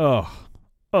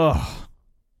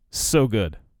 So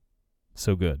good.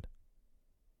 So good.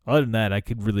 Other than that, I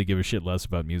could really give a shit less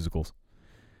about musicals.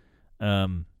 I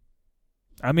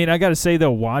mean, I gotta say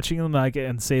though, watching them, I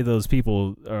can say those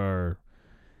people are,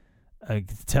 I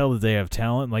can tell that they have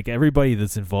talent. Like everybody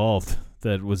that's involved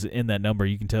that was in that number,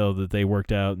 you can tell that they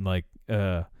worked out and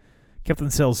kept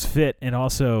themselves fit. And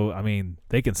also, I mean,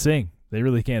 they can sing. They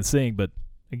really can't sing, but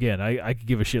again, I could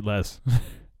give a shit less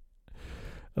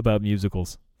about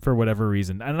musicals for whatever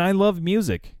reason. And I love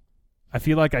music. I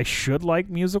feel like I should like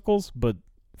musicals, but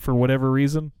for whatever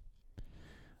reason,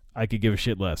 I could give a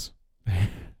shit less.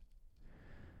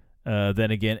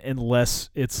 Then again, unless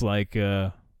it's like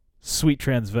Sweet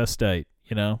Transvestite,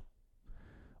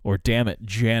 or Damn It,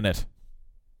 Janet.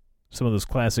 Some of those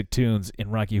classic tunes in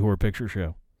Rocky Horror Picture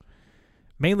Show.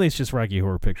 Mainly it's just Rocky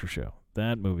Horror Picture Show.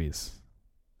 That movie is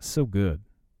so good.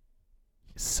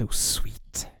 It's so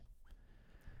sweet.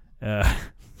 I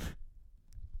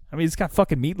mean, it's got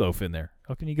fucking Meatloaf in there.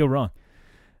 How can you go wrong?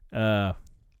 But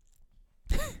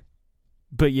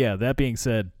yeah, that being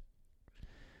said,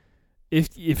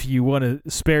 if you want to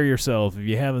spare yourself, if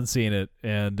you haven't seen it,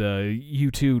 and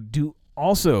you two do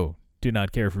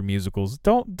not care for musicals,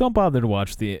 don't bother to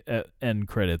watch the end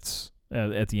credits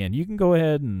at the end. You can go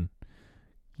ahead and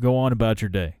go on about your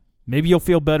day. Maybe you'll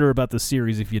feel better about the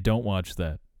series if you don't watch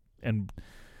that, and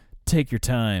take your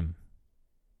time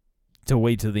to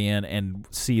wait to the end and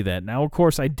see that. Now, of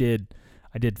course, I did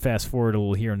fast forward a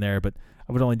little here and there, but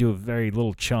I would only do very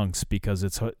little chunks because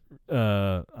it's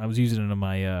I was using it on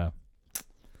my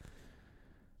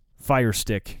Fire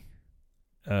Stick.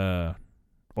 Well,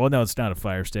 no, it's not a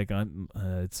Fire Stick.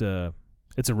 It's a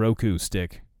Roku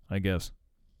stick, I guess.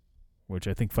 Which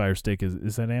I think Fire Stick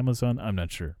is that Amazon? I'm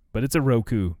not sure, but it's a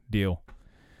Roku deal.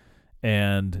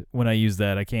 And when I use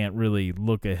that, I can't really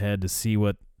look ahead to see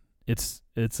what it's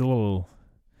a little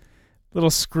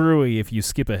screwy if you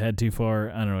skip ahead too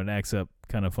far. I don't know, it acts up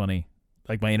kind of funny.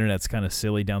 Like my internet's kind of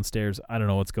silly downstairs. I don't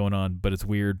know what's going on, but it's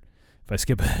weird if I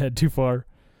skip ahead too far.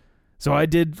 So I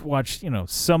did watch,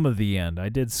 some of the end. I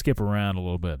did skip around a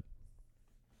little bit.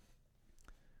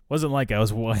 Wasn't like I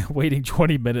was waiting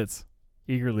 20 minutes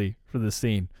eagerly for this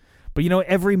scene. But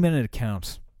every minute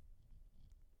counts.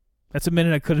 That's a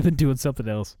minute I could have been doing something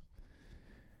else.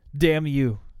 Damn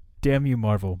you. Damn you,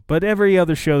 Marvel. But every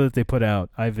other show that they put out,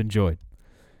 I've enjoyed.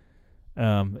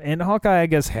 And Hawkeye, I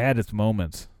guess, had its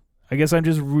moments. I guess I'm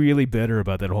just really bitter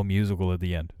about that whole musical at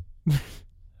the end.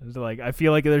 I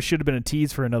feel like there should have been a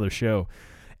tease for another show.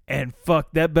 And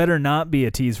fuck, that better not be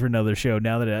a tease for another show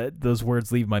now that those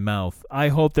words leave my mouth. I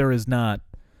hope there is not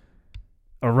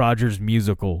a Rogers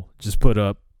musical just put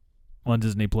up on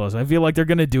Disney Plus. I feel like they're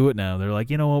going to do it now. They're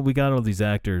like, you know what, we got all these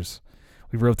actors.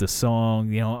 We wrote the song.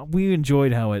 We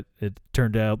enjoyed how it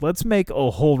turned out. Let's make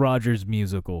a whole Rogers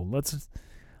musical.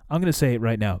 I'm going to say it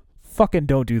right now. Fucking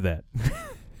don't do that.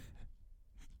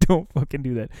 Don't fucking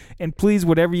do that. And please,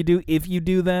 whatever you do, if you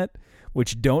do that,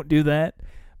 which don't do that,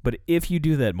 but if you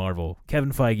do that, Marvel,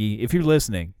 Kevin Feige, if you're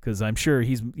listening, because I'm sure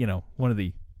he's, one of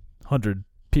the 100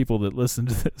 people that listen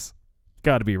to this.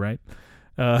 Got to be, right?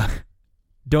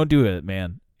 Don't do it,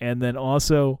 man. And then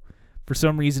also, for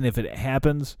some reason, if it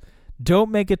happens,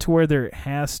 don't make it to where there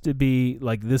has to be,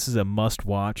 this is a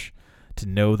must-watch to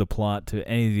know the plot to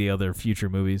any of the other future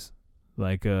movies.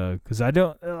 Because I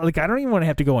don't even want to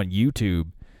have to go on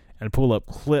YouTube and pull up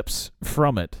clips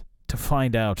from it to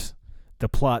find out the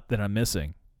plot that I'm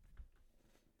missing.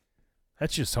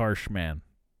 That's just harsh, man.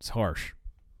 It's harsh.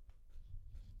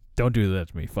 Don't do that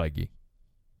to me, Feige.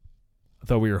 I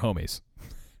thought we were homies.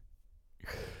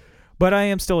 But I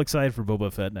am still excited for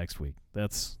Boba Fett next week.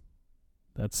 That's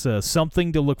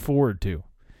something to look forward to.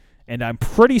 And I'm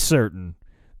pretty certain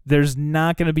there's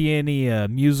not going to be any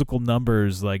musical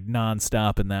numbers like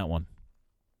nonstop in that one.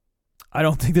 I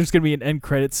don't think there's going to be an end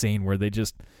credit scene where they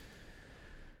just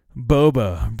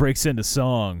Boba breaks into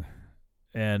song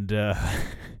and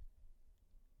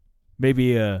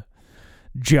maybe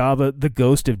Jabba, the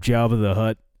ghost of Jabba the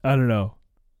Hutt. I don't know.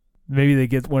 Maybe they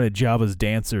get one of Jabba's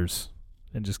dancers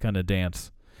and just kind of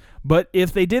dance. But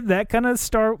if they did that kind of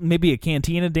start, maybe a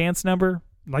Cantina dance number,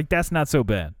 like that's not so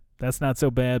bad. That's not so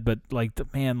bad, but like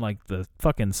the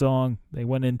fucking song they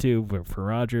went into for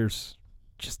Rogers,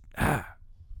 just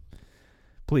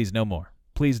please no more.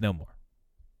 Please no more.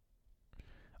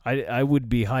 I would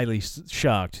be highly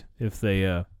shocked if they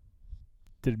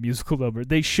did a musical number.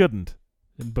 They shouldn't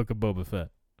in Book of Boba Fett.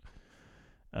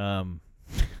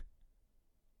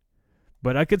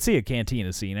 But I could see a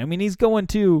Cantina scene. I mean, he's going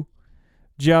to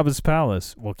Jabba's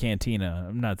palace. Well, Cantina.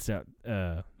 I'm not.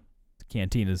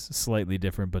 Cantina's slightly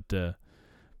different, but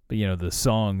you know the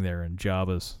song there in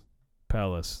Jabba's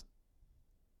palace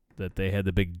that they had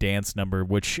the big dance number,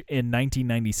 which in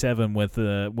 1997 with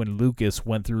when Lucas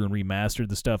went through and remastered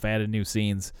the stuff, added new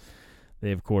scenes,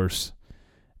 they of course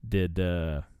did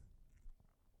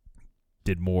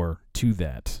more to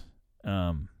that.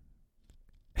 Now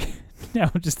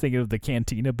I'm just thinking of the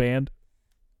Cantina band.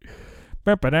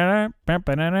 In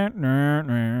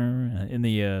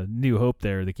the New Hope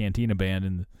there, the Cantina band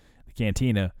in the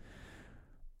Cantina.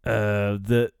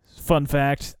 The fun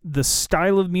fact, the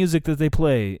style of music that they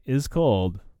play is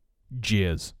called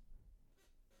jizz.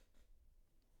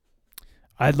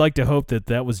 I'd like to hope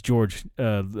that was George,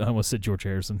 I almost said George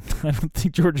Harrison. I don't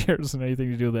think George Harrison had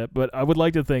anything to do with that, but I would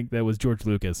like to think that was George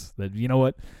Lucas. That, you know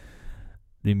what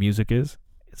the music is?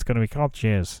 It's going to be called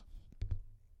jazz.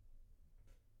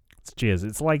 It's jizz.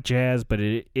 It's like jazz, but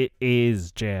it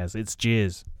is jazz. It's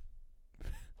jizz.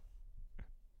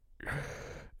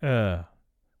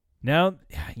 Now,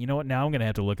 you know what? Now I'm going to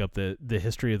have to look up the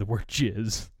history of the word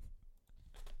jizz.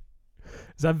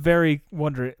 Because I'm very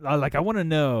wondering, like, I want to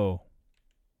know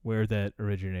where that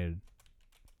originated.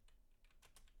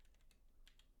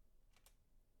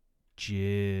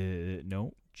 Jizz.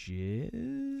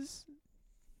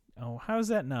 Oh, how is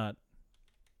that not?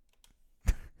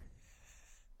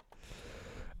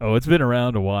 Oh, it's been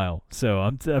around a while, so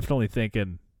I'm definitely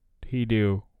thinking he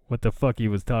knew what the fuck he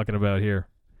was talking about here.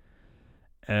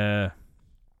 On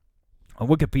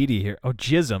Wikipedia here. Oh,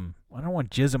 jism. I don't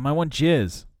want jism. I want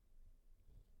jizz.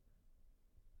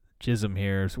 Jism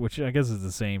here, which I guess is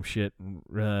the same shit.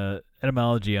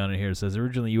 Etymology on it here says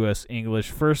originally U.S. English,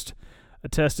 first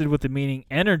attested with the meaning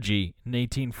energy in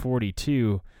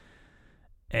 1842,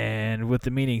 and with the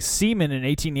meaning semen in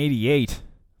 1888.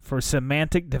 For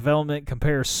semantic development,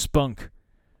 compare spunk,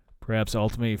 perhaps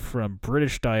ultimately from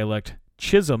British dialect,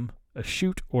 chism, a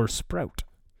shoot or sprout.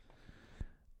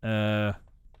 What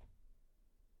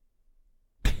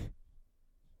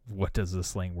does the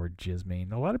slang word jizz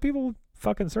mean? A lot of people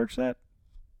fucking search that.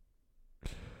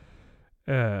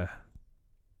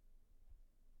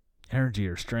 Energy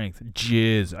or strength.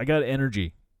 Jizz. I got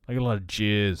energy. I got a lot of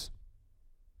jizz.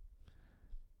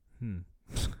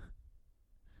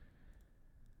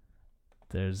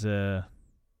 There's a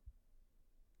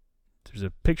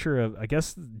picture of, I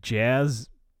guess jazz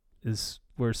is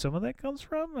where some of that comes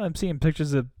from. I'm seeing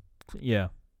pictures of, I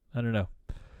don't know.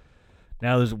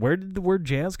 Now where did the word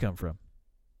jazz come from?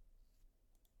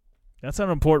 That's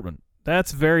unimportant.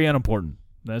 That's very unimportant.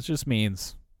 That just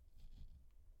means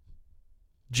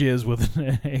jizz with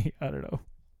an A. I don't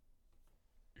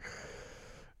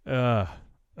know.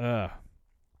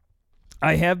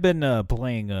 I have been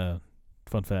playing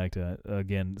fun fact,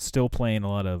 again, still playing a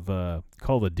lot of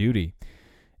Call of Duty,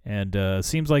 and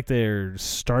seems like they're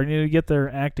starting to get their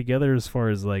act together as far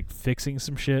as like fixing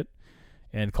some shit.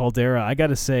 And Caldera, I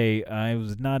gotta say, I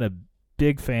was not a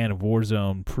big fan of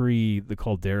Warzone pre the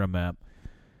Caldera map.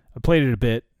 I played it a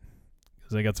bit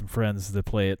because I got some friends that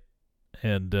play it,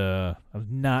 and I'm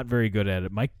not very good at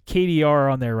it. My KDR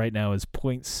on there right now is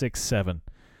 0.67,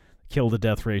 kill to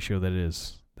death ratio. That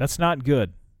is, that's not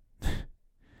good.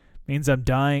 Means I'm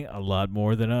dying a lot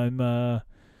more than I'm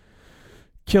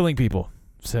killing people.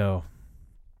 So,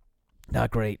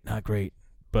 not great.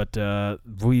 But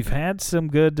we've had some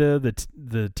good,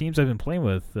 the teams I've been playing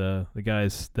with, the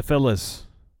fellas,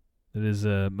 that is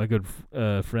my good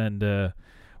friend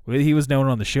Well, he was known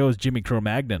on the show as Jimmy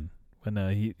Cro-Magnon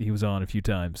when he was on a few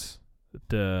times.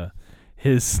 But,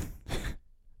 his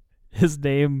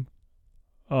name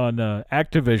on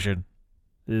Activision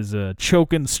is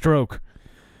Choke and Stroke,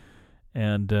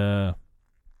 and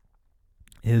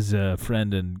his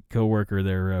friend and coworker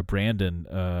there, Brandon,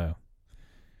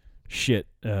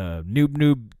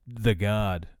 Noob the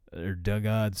God or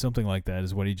Dugod, something like that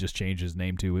is what he just changed his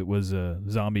name to. It was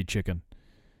Zombie Chicken.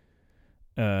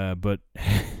 But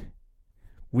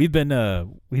we've been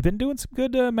doing some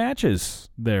good matches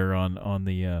there on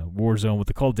the Warzone with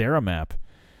the Caldera map,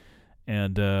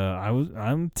 and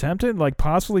I'm tempted, like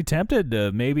possibly tempted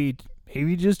to maybe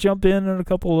just jump in on a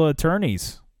couple of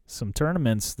tourneys, some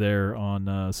tournaments there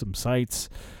on some sites.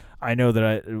 I know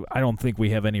that I don't think we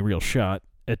have any real shot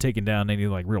at taking down any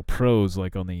like real pros,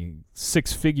 like on the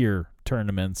 6-figure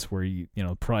tournaments where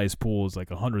prize pool is like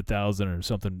 100,000 or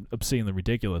something obscenely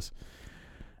ridiculous.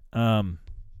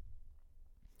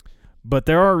 But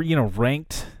there are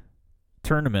ranked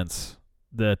tournaments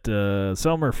that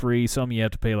some are free, some you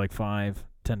have to pay like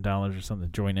 $5-10 or something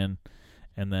to join in,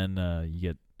 and then you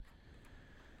get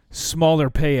smaller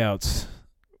payouts.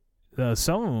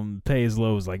 Some of them pay as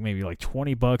low as like maybe like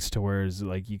 $20 to whereas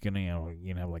like you can have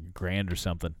like $1,000 or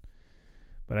something.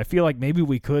 But I feel like maybe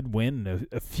we could win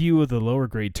a few of the lower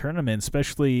grade tournaments,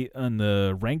 especially on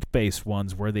the ranked based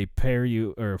ones where they pair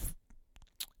you or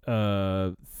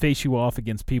face you off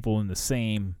against people in the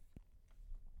same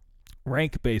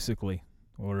rank basically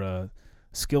or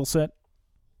skill set.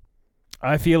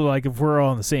 I feel like if we're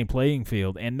all on the same playing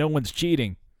field and no one's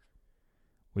cheating,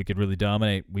 we could really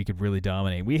dominate.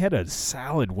 We had a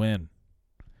solid win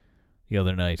the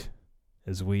other night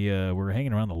as we were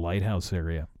hanging around the lighthouse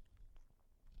area.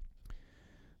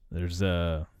 There's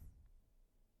I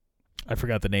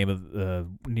forgot the name of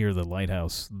near the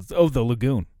lighthouse. Oh, the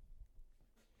lagoon.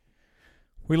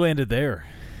 We landed there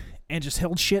and just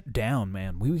held shit down,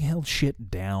 man. We held shit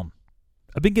down.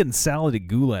 I've been getting solid at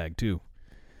Gulag too,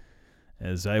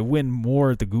 as I win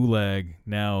more at the Gulag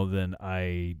now than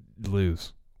I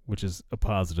lose, which is a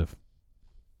positive.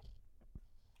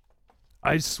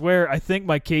 I swear, I think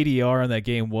my KDR on that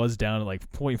game was down at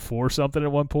like 0.4 something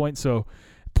at one point, so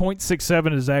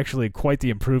 0.67 is actually quite the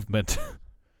improvement.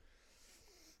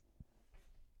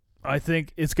 I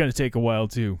think it's going to take a while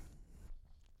too.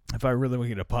 If I really want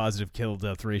to get a positive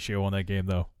kill-death ratio on that game,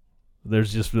 though,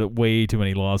 there's just way too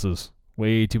many losses,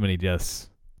 way too many deaths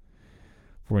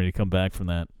for me to come back from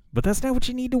that. But that's not what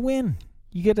you need to win.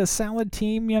 You get a solid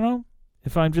team,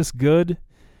 If I'm just good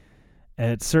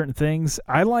at certain things,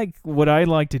 I like what I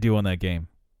like to do on that game.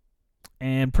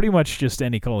 And pretty much just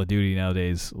any Call of Duty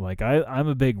nowadays. Like, I'm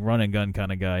a big run-and-gun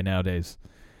kind of guy nowadays.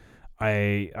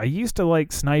 I used to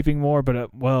like sniping more, but,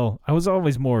 I was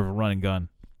always more of a run-and-gun.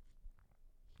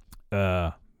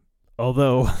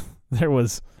 Although there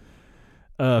was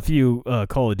a few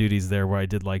Call of Duties there where I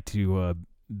did like to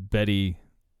Betty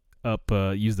up,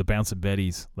 use the bouncing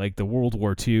Betties, like the World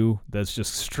War II. That's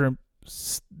just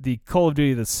the Call of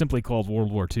Duty that's simply called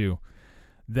World War II.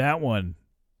 That one,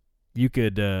 you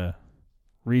could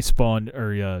respawn,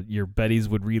 or your Betties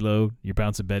would reload, your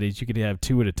bouncing Betties. You could have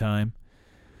 2 at a time,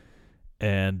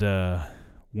 and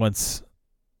once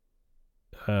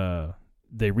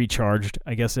they recharged,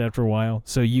 I guess, after a while.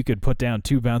 So you could put down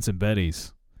 2 bouncing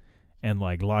Betties and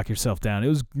like lock yourself down. It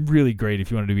was really great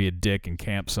if you wanted to be a dick and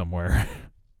camp somewhere.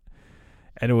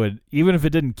 And it would, even if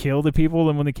it didn't kill the people,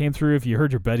 then when they came through, if you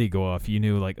heard your Betty go off, you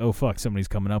knew like, oh fuck, somebody's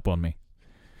coming up on me.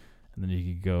 And then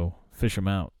you could go fish them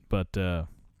out. But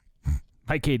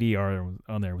my KDR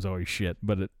on there was always shit.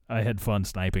 But I had fun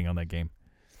sniping on that game.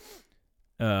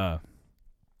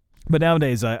 But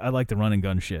nowadays, I like the run and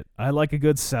gun shit. I like a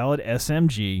good solid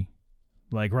SMG.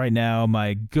 Like right now,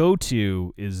 my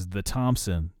go-to is the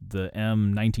Thompson, the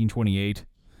M1928,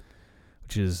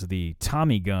 which is the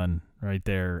Tommy gun right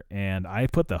there. And I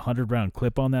put the 100-round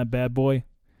clip on that bad boy.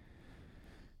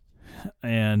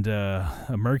 And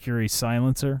a Mercury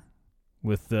silencer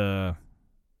with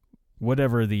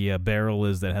whatever the barrel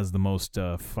is that has the most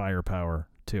firepower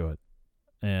to it.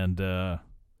 And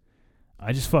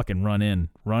I just fucking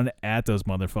run at those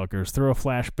motherfuckers, throw a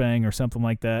flashbang or something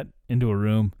like that into a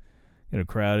room,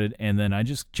 crowded, and then I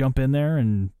just jump in there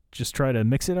and just try to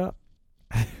mix it up,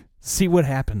 see what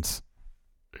happens.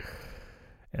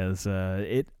 As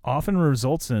it often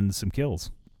results in some kills.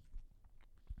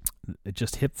 It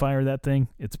just hip fire that thing.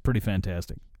 It's pretty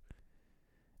fantastic.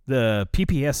 The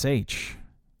PPSH,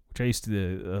 which I used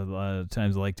to a lot of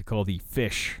times like to call the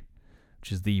Fish,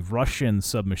 which is the Russian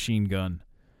submachine gun.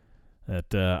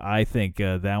 That I think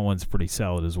that one's pretty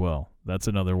solid as well. That's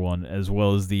another one, as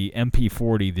well as the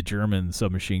MP40, the German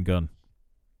submachine gun.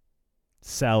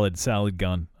 Solid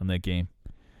gun on that game.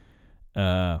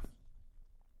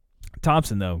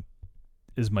 Thompson, though,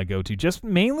 is my go-to, just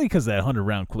mainly because that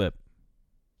 100-round clip.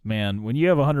 Man, when you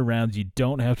have 100 rounds, you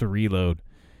don't have to reload.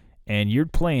 And you're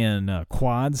playing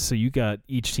quads, so you got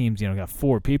each team's, got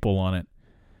 4 people on it.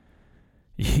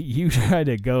 You try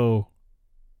to go,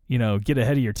 get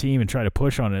ahead of your team and try to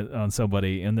push on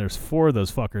somebody, and there's 4 of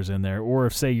those fuckers in there. Or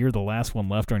if, say, you're the last one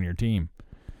left on your team,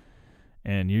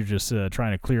 and you're just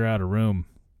trying to clear out a room,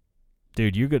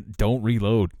 dude, don't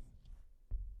reload.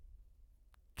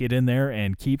 Get in there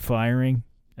and keep firing,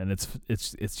 and it's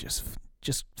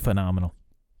just phenomenal.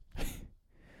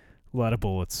 A lot of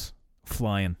bullets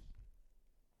flying.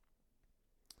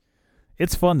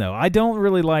 It's fun, though. I don't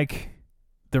really like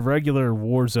the regular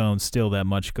Warzone still that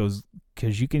much, because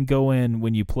you can go in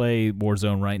when you play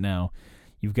Warzone right now.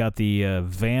 You've got the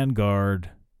Vanguard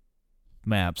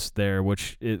maps there,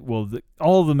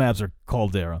 all of the maps are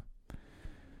Caldera.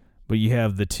 But you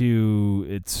have the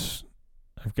 2,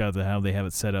 I've got how they have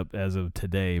it set up as of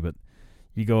today, but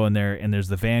you go in there and there's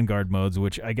the Vanguard modes,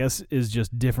 which I guess is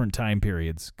just different time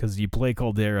periods, because you play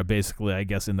Caldera basically, I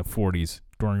guess, in the 40s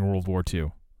during World War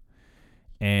II.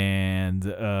 And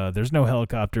there's no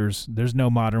helicopters, there's no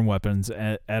modern weapons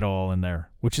at all in there,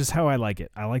 which is how I like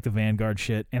it. I like the Vanguard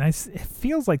shit, and it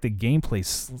feels like the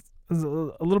gameplay's a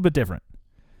little bit different.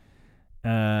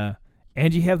 And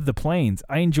you have the planes.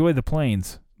 I enjoy the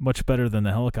planes much better than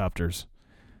the helicopters.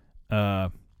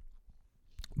 But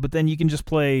then you can just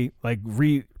play like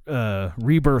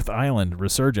Rebirth Island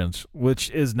Resurgence,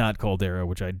 which is not Caldera,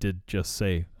 which I did just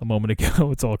say a moment ago.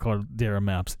 It's all Caldera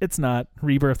maps. It's not.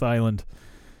 Rebirth Island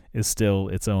is still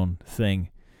its own thing.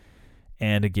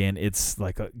 And again, it's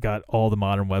like got all the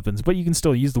modern weapons, but you can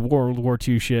still use the World War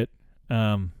II shit.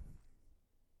 But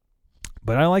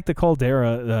I like the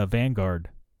Caldera Vanguard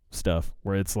stuff,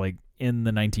 where it's like in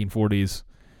the 1940s.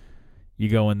 You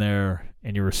go in there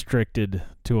and you're restricted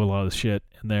to a lot of shit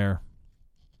in there.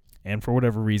 And for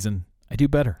whatever reason, I do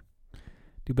better.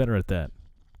 Do better at that.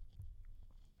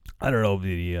 I don't know if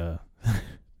the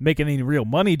making any real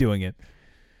money doing it,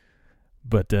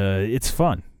 but it's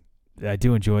fun. I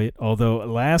do enjoy it. Although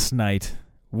last night,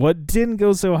 what didn't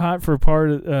go so hot for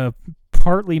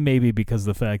partly maybe because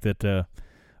of the fact that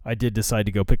I did decide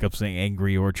to go pick up some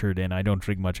Angry Orchard, and I don't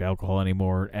drink much alcohol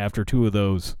anymore. After 2 of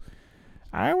those,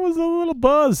 I was a little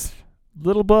buzzed.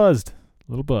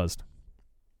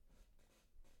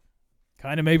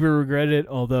 Kind of maybe regretted it,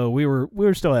 although we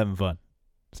were still having fun.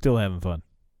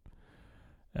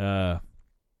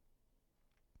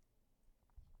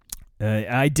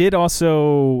 I did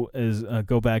also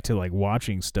go back to like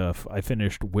watching stuff. I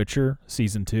finished Witcher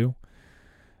Season 2.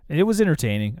 And it was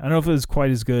entertaining. I don't know if it was quite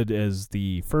as good as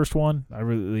the first one. I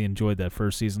really enjoyed that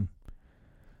first season.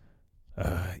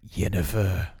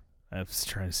 Yennefer. I was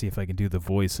trying to see if I can do the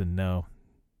voice, and no.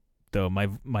 Though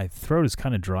my throat is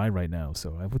kind of dry right now,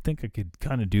 so I would think I could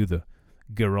kind of do the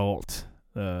Geralt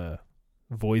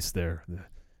voice there. The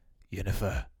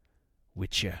Yennefer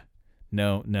Witcher.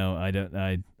 No, I don't.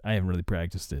 I haven't really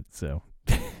practiced it, so.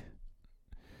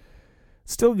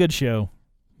 Still a good show.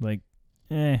 Like,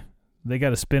 they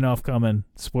got a spin-off coming.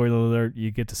 Spoiler alert,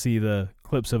 you get to see the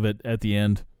clips of it at the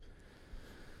end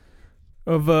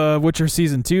of Witcher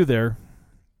Season 2 there.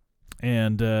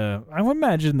 And I would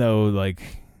imagine, though, like,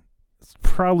 it's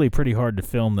probably pretty hard to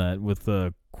film that with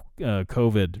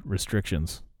COVID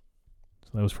restrictions.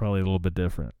 So that was probably a little bit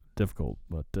difficult,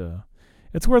 but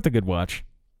it's worth a good watch.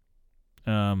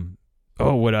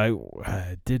 What I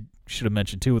should have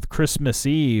mentioned, too, with Christmas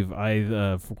Eve,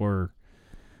 I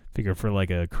figured for like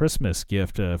a Christmas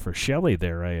gift for Shelly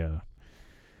there,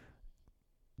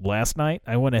 last night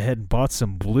I went ahead and bought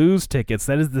some Blues tickets.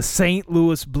 That is the St.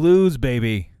 Louis Blues,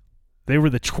 baby. They were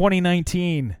the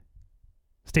 2019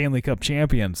 Stanley Cup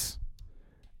champions.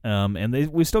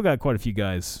 And we still got quite a few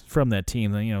guys from that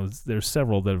team. You know, there's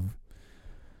several that have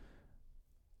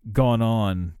gone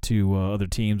on to other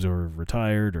teams or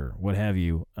retired or what have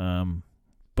you.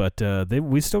 But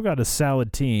we still got a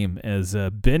solid team, as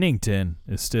Bennington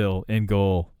is still in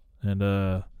goal.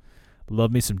 And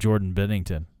love me some Jordan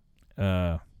Bennington.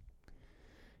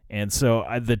 And so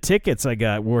the tickets I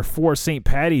got were for St.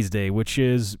 Paddy's Day, which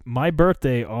is my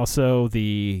birthday, also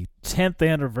the 10th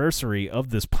anniversary of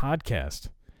this podcast.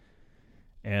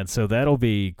 And so that'll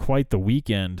be quite the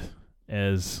weekend,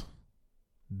 as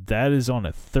that is on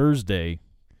a Thursday.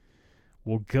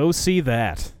 We'll go see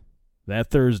that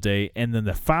Thursday, and then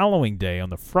the following day,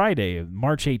 on the Friday,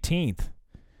 March 18th,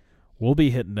 we'll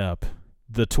be hitting up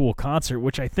the Tool concert,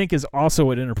 which I think is also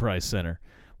at Enterprise Center,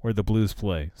 where the Blues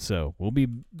play. So we'll be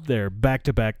there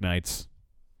back-to-back nights.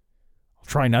 I'll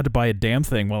try not to buy a damn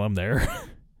thing while I'm there.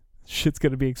 Shit's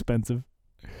gonna be expensive,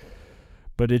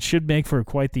 but it should make for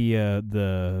quite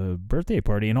the birthday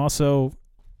party, and also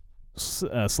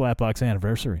Slapbox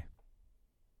anniversary.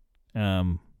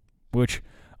 Which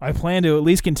I plan to at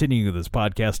least continue this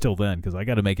podcast till then, because I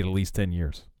got to make it at least 10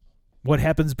 years. What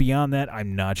happens beyond that,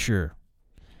 I'm not sure.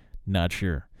 Not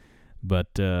sure.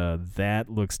 But that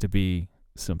looks to be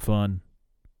some fun.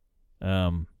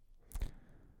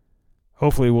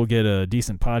 Hopefully we'll get a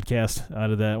decent podcast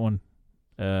out of that one.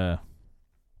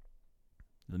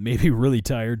 Maybe really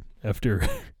tired after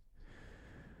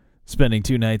spending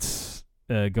 2 nights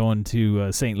going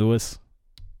to St. Louis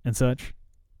and such.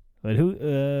 But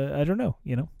I don't know,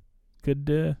 could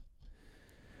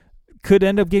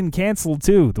end up getting canceled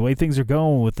too, the way things are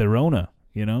going with the Rona,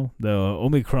 the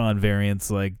Omicron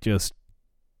variant's like just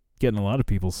getting a lot of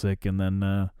people sick, and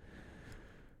then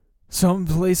some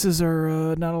places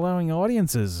are not allowing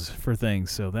audiences for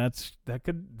things, so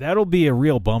that'll be a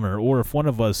real bummer. Or if one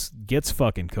of us gets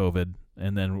fucking COVID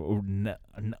and then we're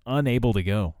unable to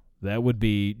go, that would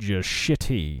be just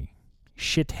shitty.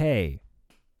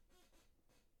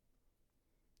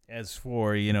 As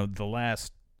for, the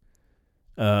last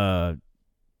 2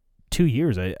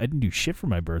 years, I didn't do shit for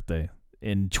my birthday.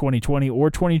 In 2020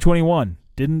 or 2021,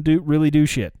 didn't really do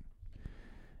shit.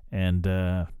 And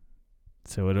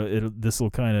so this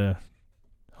will kind of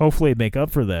hopefully make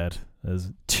up for that,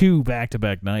 as 2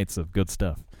 back-to-back nights of good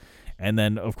stuff. And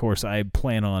then, of course, I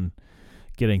plan on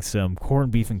getting some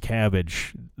corned beef and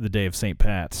cabbage the day of St.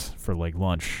 Pat's for,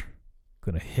 lunch.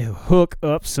 Gonna hook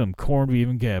up some corned beef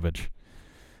and cabbage.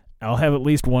 I'll have at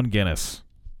least 1 Guinness.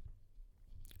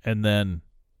 And then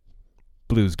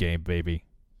Blues game, baby.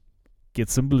 Get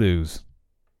some Blues.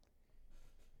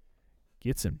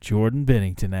 Get some Jordan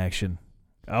Bennington action.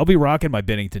 I'll be rocking my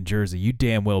Bennington jersey. You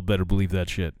damn well better believe that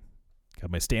shit.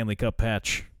 Got my Stanley Cup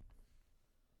patch.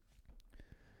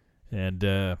 And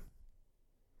other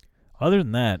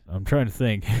than that, I'm trying to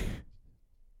think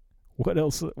what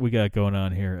else we got going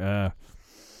on here.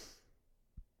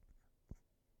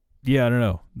 Yeah, I don't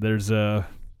know. There's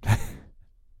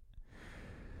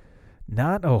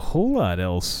not a whole lot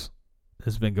else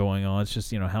has been going on. It's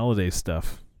just, holiday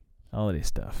stuff. I'm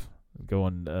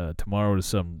going tomorrow to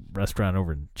some restaurant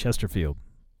over in Chesterfield.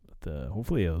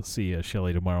 Hopefully I'll see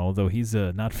Shelly tomorrow, although he's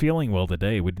not feeling well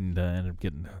today. We didn't end up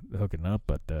hooking up,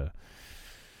 but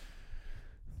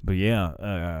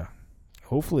yeah,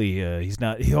 hopefully he's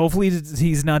not. Hopefully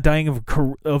he's not dying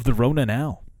of the Rona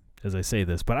now, as I say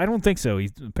this, but I don't think so.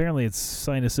 Apparently it's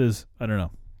sinuses. I don't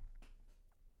know.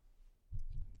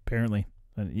 Apparently,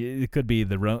 it could be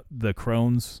the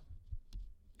Crohn's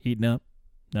heating up.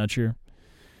 Not sure.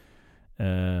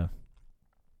 Either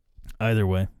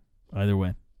way,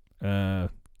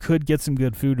 could get some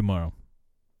good food tomorrow.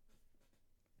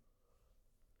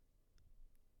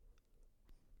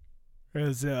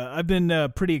 Because I've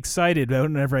been pretty excited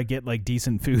whenever I get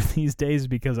decent food these days,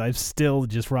 because I'm still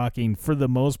just rocking, for the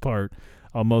most part,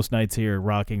 on most nights here,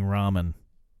 rocking ramen.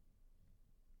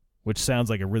 Which sounds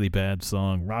like a really bad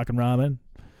song. Rockin' Ramen.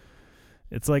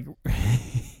 It's like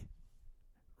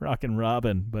Rockin'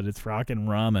 Robin, but it's Rockin'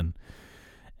 Ramen.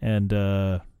 And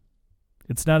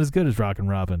it's not as good as Rockin'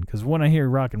 Robin, because when I hear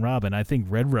Rockin' Robin, I think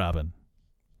Red Robin.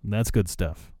 And that's good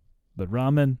stuff. But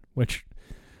ramen, which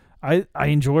I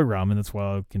enjoy ramen, that's why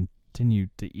I'll continue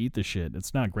to eat the shit.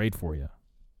 It's not great for you.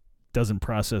 Doesn't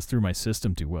process through my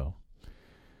system too well.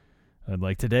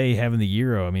 Like today, having the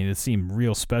gyro, it seemed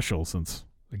real special since,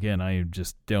 again, I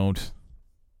just don't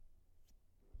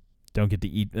get to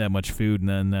eat that much food. And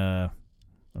then, I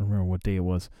don't remember what day it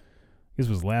was. This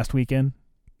was last weekend.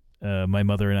 My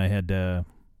mother and I had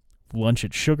lunch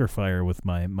at Sugar Fire with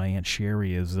my Aunt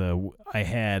Sherry. I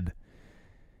had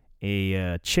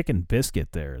a chicken biscuit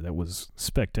there that was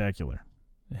spectacular.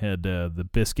 It had the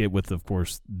biscuit with, of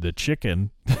course, the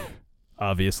chicken,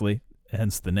 obviously,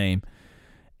 hence the name.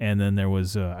 And then there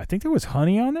was, I think there was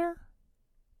honey on there.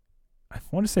 I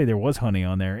want to say there was honey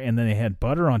on there. And then they had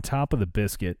butter on top of the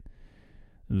biscuit.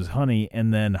 It was honey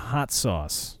and then hot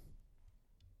sauce.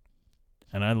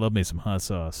 And I love me some hot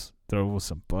sauce. Throw with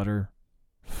some butter.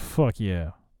 Fuck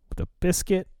yeah. With the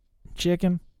biscuit,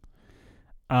 chicken,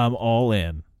 I'm all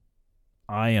in.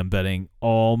 I am betting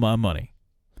all my money.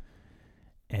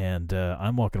 And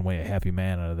I'm walking away a happy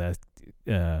man out of that.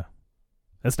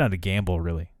 That's not a gamble,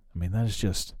 really. That is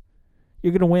just,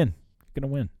 you're going to win. You're going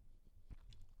to win.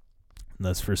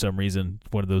 Unless for some reason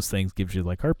one of those things gives you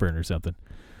heartburn or something.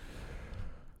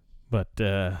 But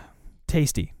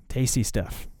tasty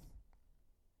stuff.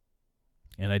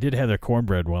 And I did have their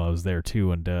cornbread while I was there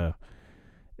too, and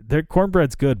their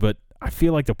cornbread's good, but I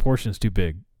feel like the portion's too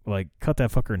big. like, cut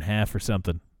that fucker in half or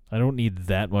something. I don't need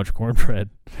that much cornbread.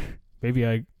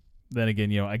 Then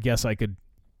again, I guess I could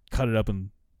cut it up and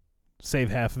save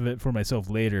half of it for myself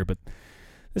later, but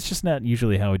that's just not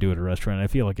usually how I do it at a restaurant. I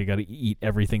feel like I got to eat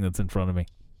everything that's in front of me.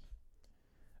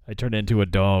 I turn into a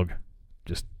dog,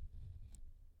 just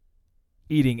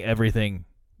eating everything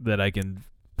that I can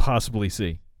possibly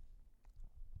see.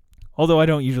 Although I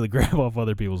don't usually grab off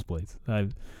other people's plates.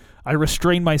 I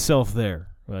restrain myself there,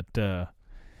 but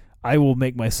I will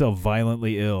make myself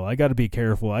violently ill. I got to be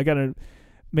careful. I got to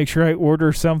make sure I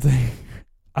order something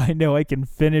I know I can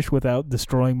finish without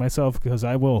destroying myself, because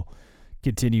I will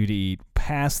continue to eat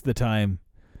past the time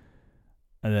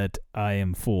that I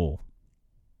am full.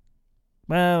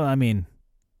 Well, I mean,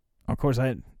 of course,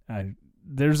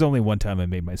 there's only one time I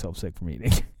made myself sick from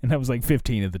eating, and I was like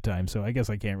 15 at the time, so I guess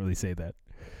I can't really say that.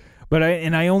 But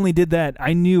I only did that.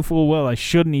 I knew full well I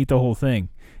shouldn't eat the whole thing,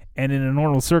 and in a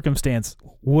normal circumstance,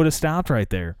 would have stopped right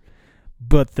there.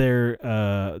 But there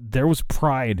was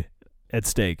pride at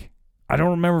stake. I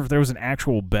don't remember if there was an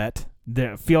actual bet.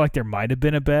 I feel like there might have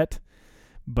been a bet,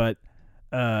 but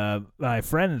my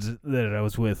friends that I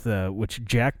was with, which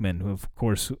Jackman, who of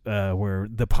course, where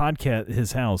the podcast,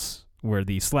 his house, where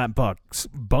the Slapbox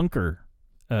bunker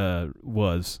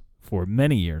was for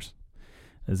many years,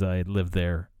 as I lived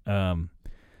there.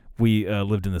 We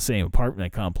lived in the same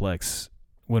apartment complex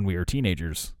when we were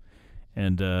teenagers,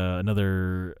 and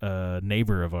another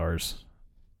neighbor of ours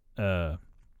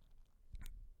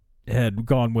had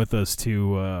gone with us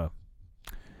to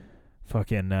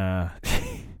fucking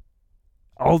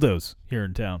Aldo's here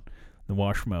in town, the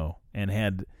Washmo,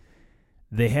 and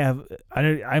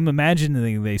I'm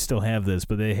imagining they still have this,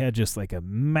 but they had just like a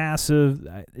massive,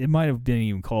 it might have been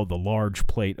even called the large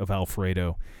plate of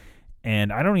Alfredo,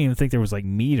 and I don't even think there was like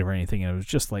meat or anything. It was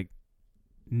just like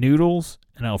noodles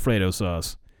and Alfredo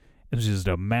sauce. It was just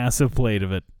a massive plate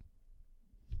of it,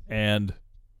 and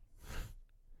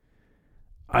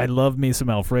I love me some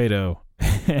Alfredo.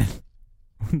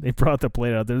 And they brought the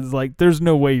plate out. There's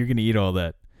no way you're going to eat all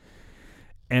that.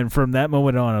 And from that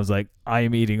moment on, I was like, I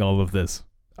am eating all of this.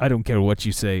 I don't care what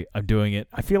you say. I'm doing it.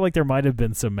 I feel like there might have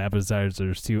been some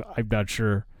appetizers too. I'm not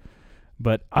sure.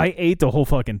 But I ate the whole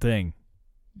fucking thing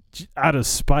out of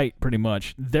spite, pretty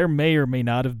much. There may or may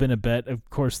not have been a bet. Of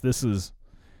course, this is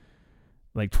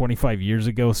like 25 years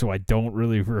ago, so I don't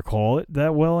really recall it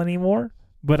that well anymore.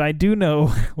 But I do know,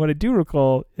 what I do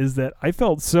recall is that I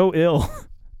felt so ill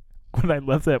when I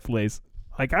left that place.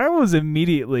 Like, I was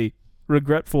immediately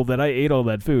regretful that I ate all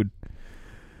that food,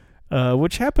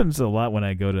 which happens a lot when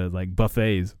I go to, like,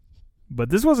 buffets. But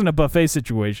this wasn't a buffet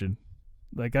situation.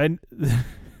 Like,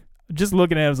 just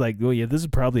looking at it, I was like, oh, yeah, this is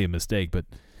probably a mistake, but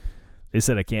they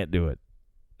said I can't do it.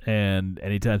 And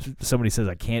anytime somebody says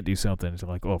I can't do something, it's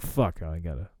like, oh, fuck, I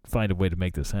got to find a way to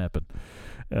make this happen.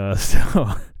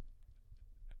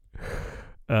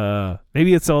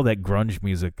 Maybe it's all that grunge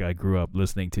music I grew up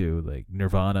listening to, like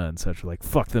Nirvana and such. Like,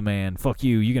 fuck the man, fuck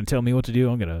you. You gonna tell me what to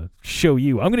do? I'm gonna show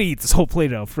you. I'm gonna eat this whole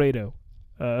plate of Alfredo.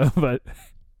 But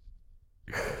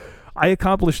I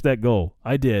accomplished that goal.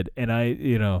 I did, and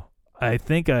I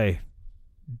think I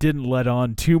didn't let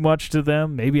on too much to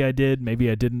them. Maybe I did, maybe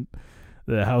I didn't.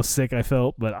 How sick I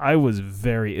felt, but I was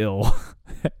very ill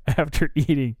after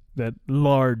eating that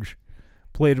large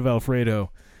plate of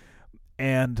Alfredo.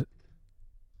 And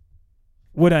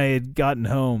when I had gotten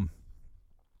home,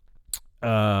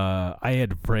 I had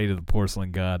to pray to the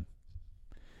porcelain god.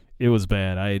 It was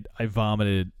bad. I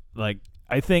vomited, like,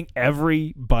 I think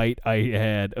every bite I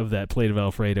had of that plate of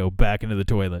Alfredo back into the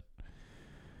toilet.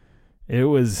 It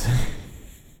was,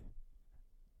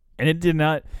 and it did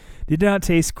not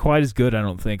taste quite as good, I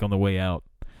don't think, on the way out.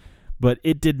 But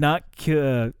it did not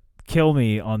kill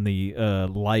me on the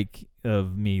like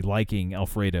of me liking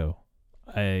Alfredo.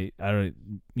 I don't,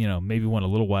 maybe went a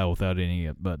little while without eating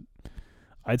it, but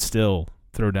I'd still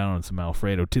throw down on some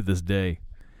Alfredo to this day.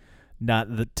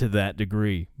 Not to that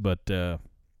degree, but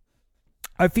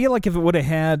I feel like if it would have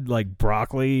had like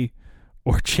broccoli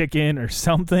or chicken or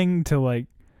something to like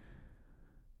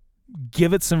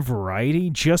give it some variety,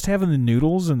 just having the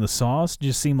noodles and the sauce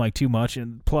just seemed like too much.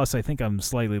 And plus, I think I'm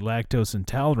slightly lactose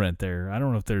intolerant there. I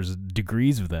don't know if there's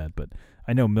degrees of that, but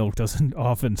I know milk doesn't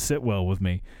often sit well with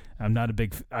me.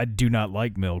 I do not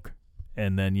like milk.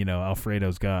 And then,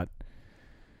 Alfredo's got,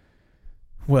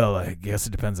 well, I guess it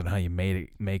depends on how you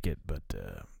make it, but,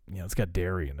 it's got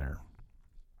dairy in there.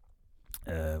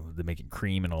 They're making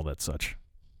cream and all that such.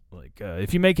 Like,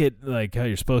 if you make it like how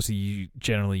you're supposed to, you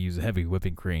generally use heavy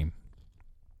whipping cream.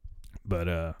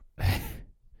 But,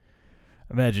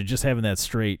 imagine just having that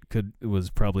straight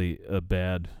was probably a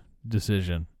bad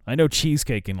decision. I know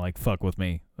cheesecake can like fuck with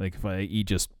me. Like if I eat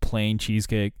just plain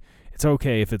cheesecake, it's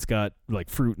okay if it's got like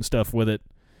fruit and stuff with it,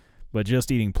 but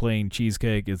just eating plain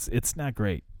cheesecake, it's not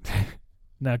great.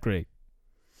 Not great.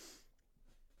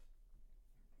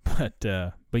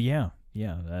 But yeah.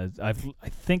 I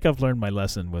think I've learned my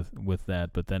lesson with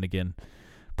that. But then again,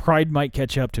 pride might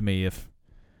catch up to me if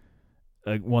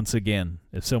once again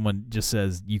if someone just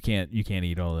says you can't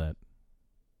eat all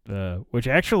that. Which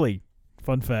actually,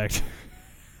 fun fact,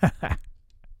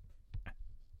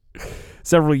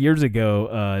 several years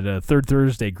ago at a Third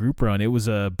Thursday group run, it was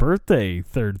a birthday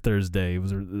Third Thursday. It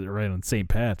was right on St.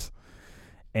 Pat's,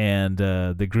 and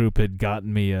the group had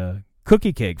gotten me a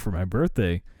cookie cake for my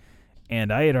birthday.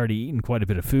 And I had already eaten quite a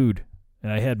bit of food.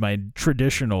 And I had my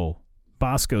traditional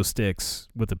Bosco sticks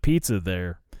with the pizza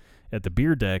there at the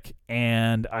beer deck.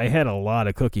 And I had a lot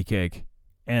of cookie cake.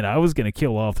 And I was going to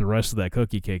kill off the rest of that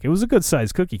cookie cake. It was a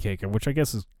good-sized cookie cake, which I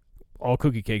guess is all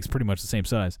cookie cakes pretty much the same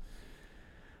size.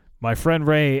 My friend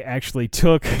Ray actually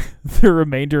took the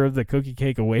remainder of the cookie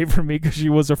cake away from me because she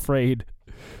was afraid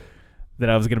that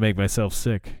I was going to make myself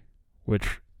sick.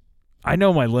 Which, I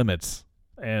know my limits.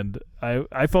 And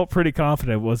I felt pretty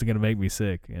confident it wasn't going to make me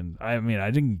sick. And I mean,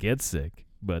 I didn't get sick.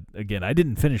 But again, I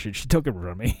didn't finish it. She took it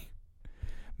from me.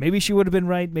 Maybe she would have been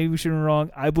right. Maybe she would have been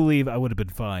wrong. I believe I would have been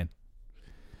fine.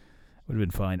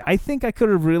 I think I could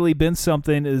have really been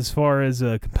something as far as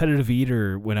a competitive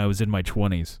eater when I was in my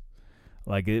 20s.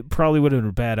 Like, it probably would have been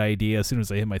a bad idea as soon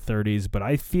as I hit my 30s. But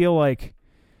I feel like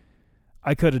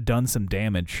I could have done some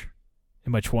damage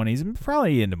in my 20s and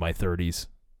probably into my 30s.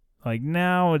 Like,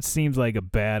 now it seems like a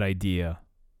bad idea.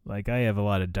 Like, I have a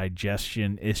lot of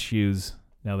digestion issues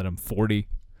now that I'm 40.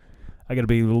 I got to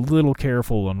be a little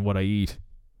careful on what I eat.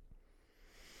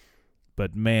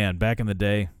 But, man, back in the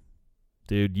day,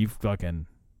 dude, you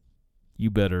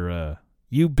better,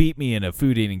 you beat me in a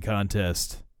food eating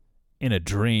contest in a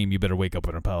dream. You better wake up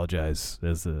and apologize.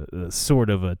 As a sort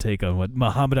of a take on what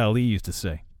Muhammad Ali used to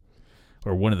say.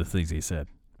 Or one of the things he said.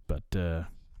 But,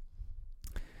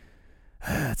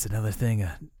 that's another thing,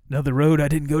 another road I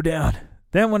didn't go down.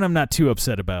 That one I'm not too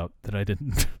upset about that I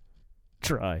didn't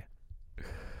try.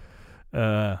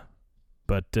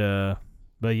 But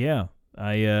yeah,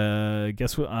 I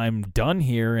guess I'm done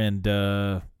here.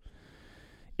 And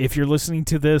if you're listening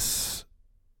to this,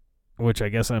 which I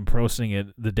guess I'm posting it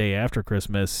the day after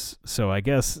Christmas, so I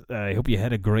guess I hope you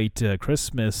had a great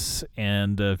Christmas.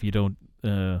 And if you don't,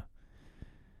 the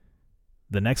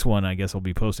next one, I guess I'll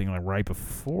be posting like right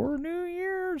before New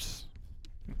Year's.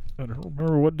 I don't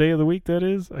remember what day of the week that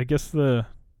is. I guess the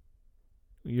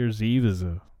New Year's Eve is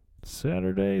a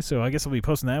Saturday, so I guess I'll be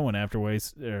posting that one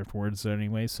afterwards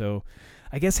anyway. So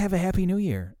I guess have a Happy New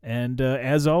Year. And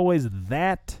as always,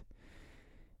 that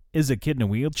is a kid in a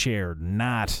wheelchair,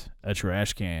 not a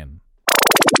trash can.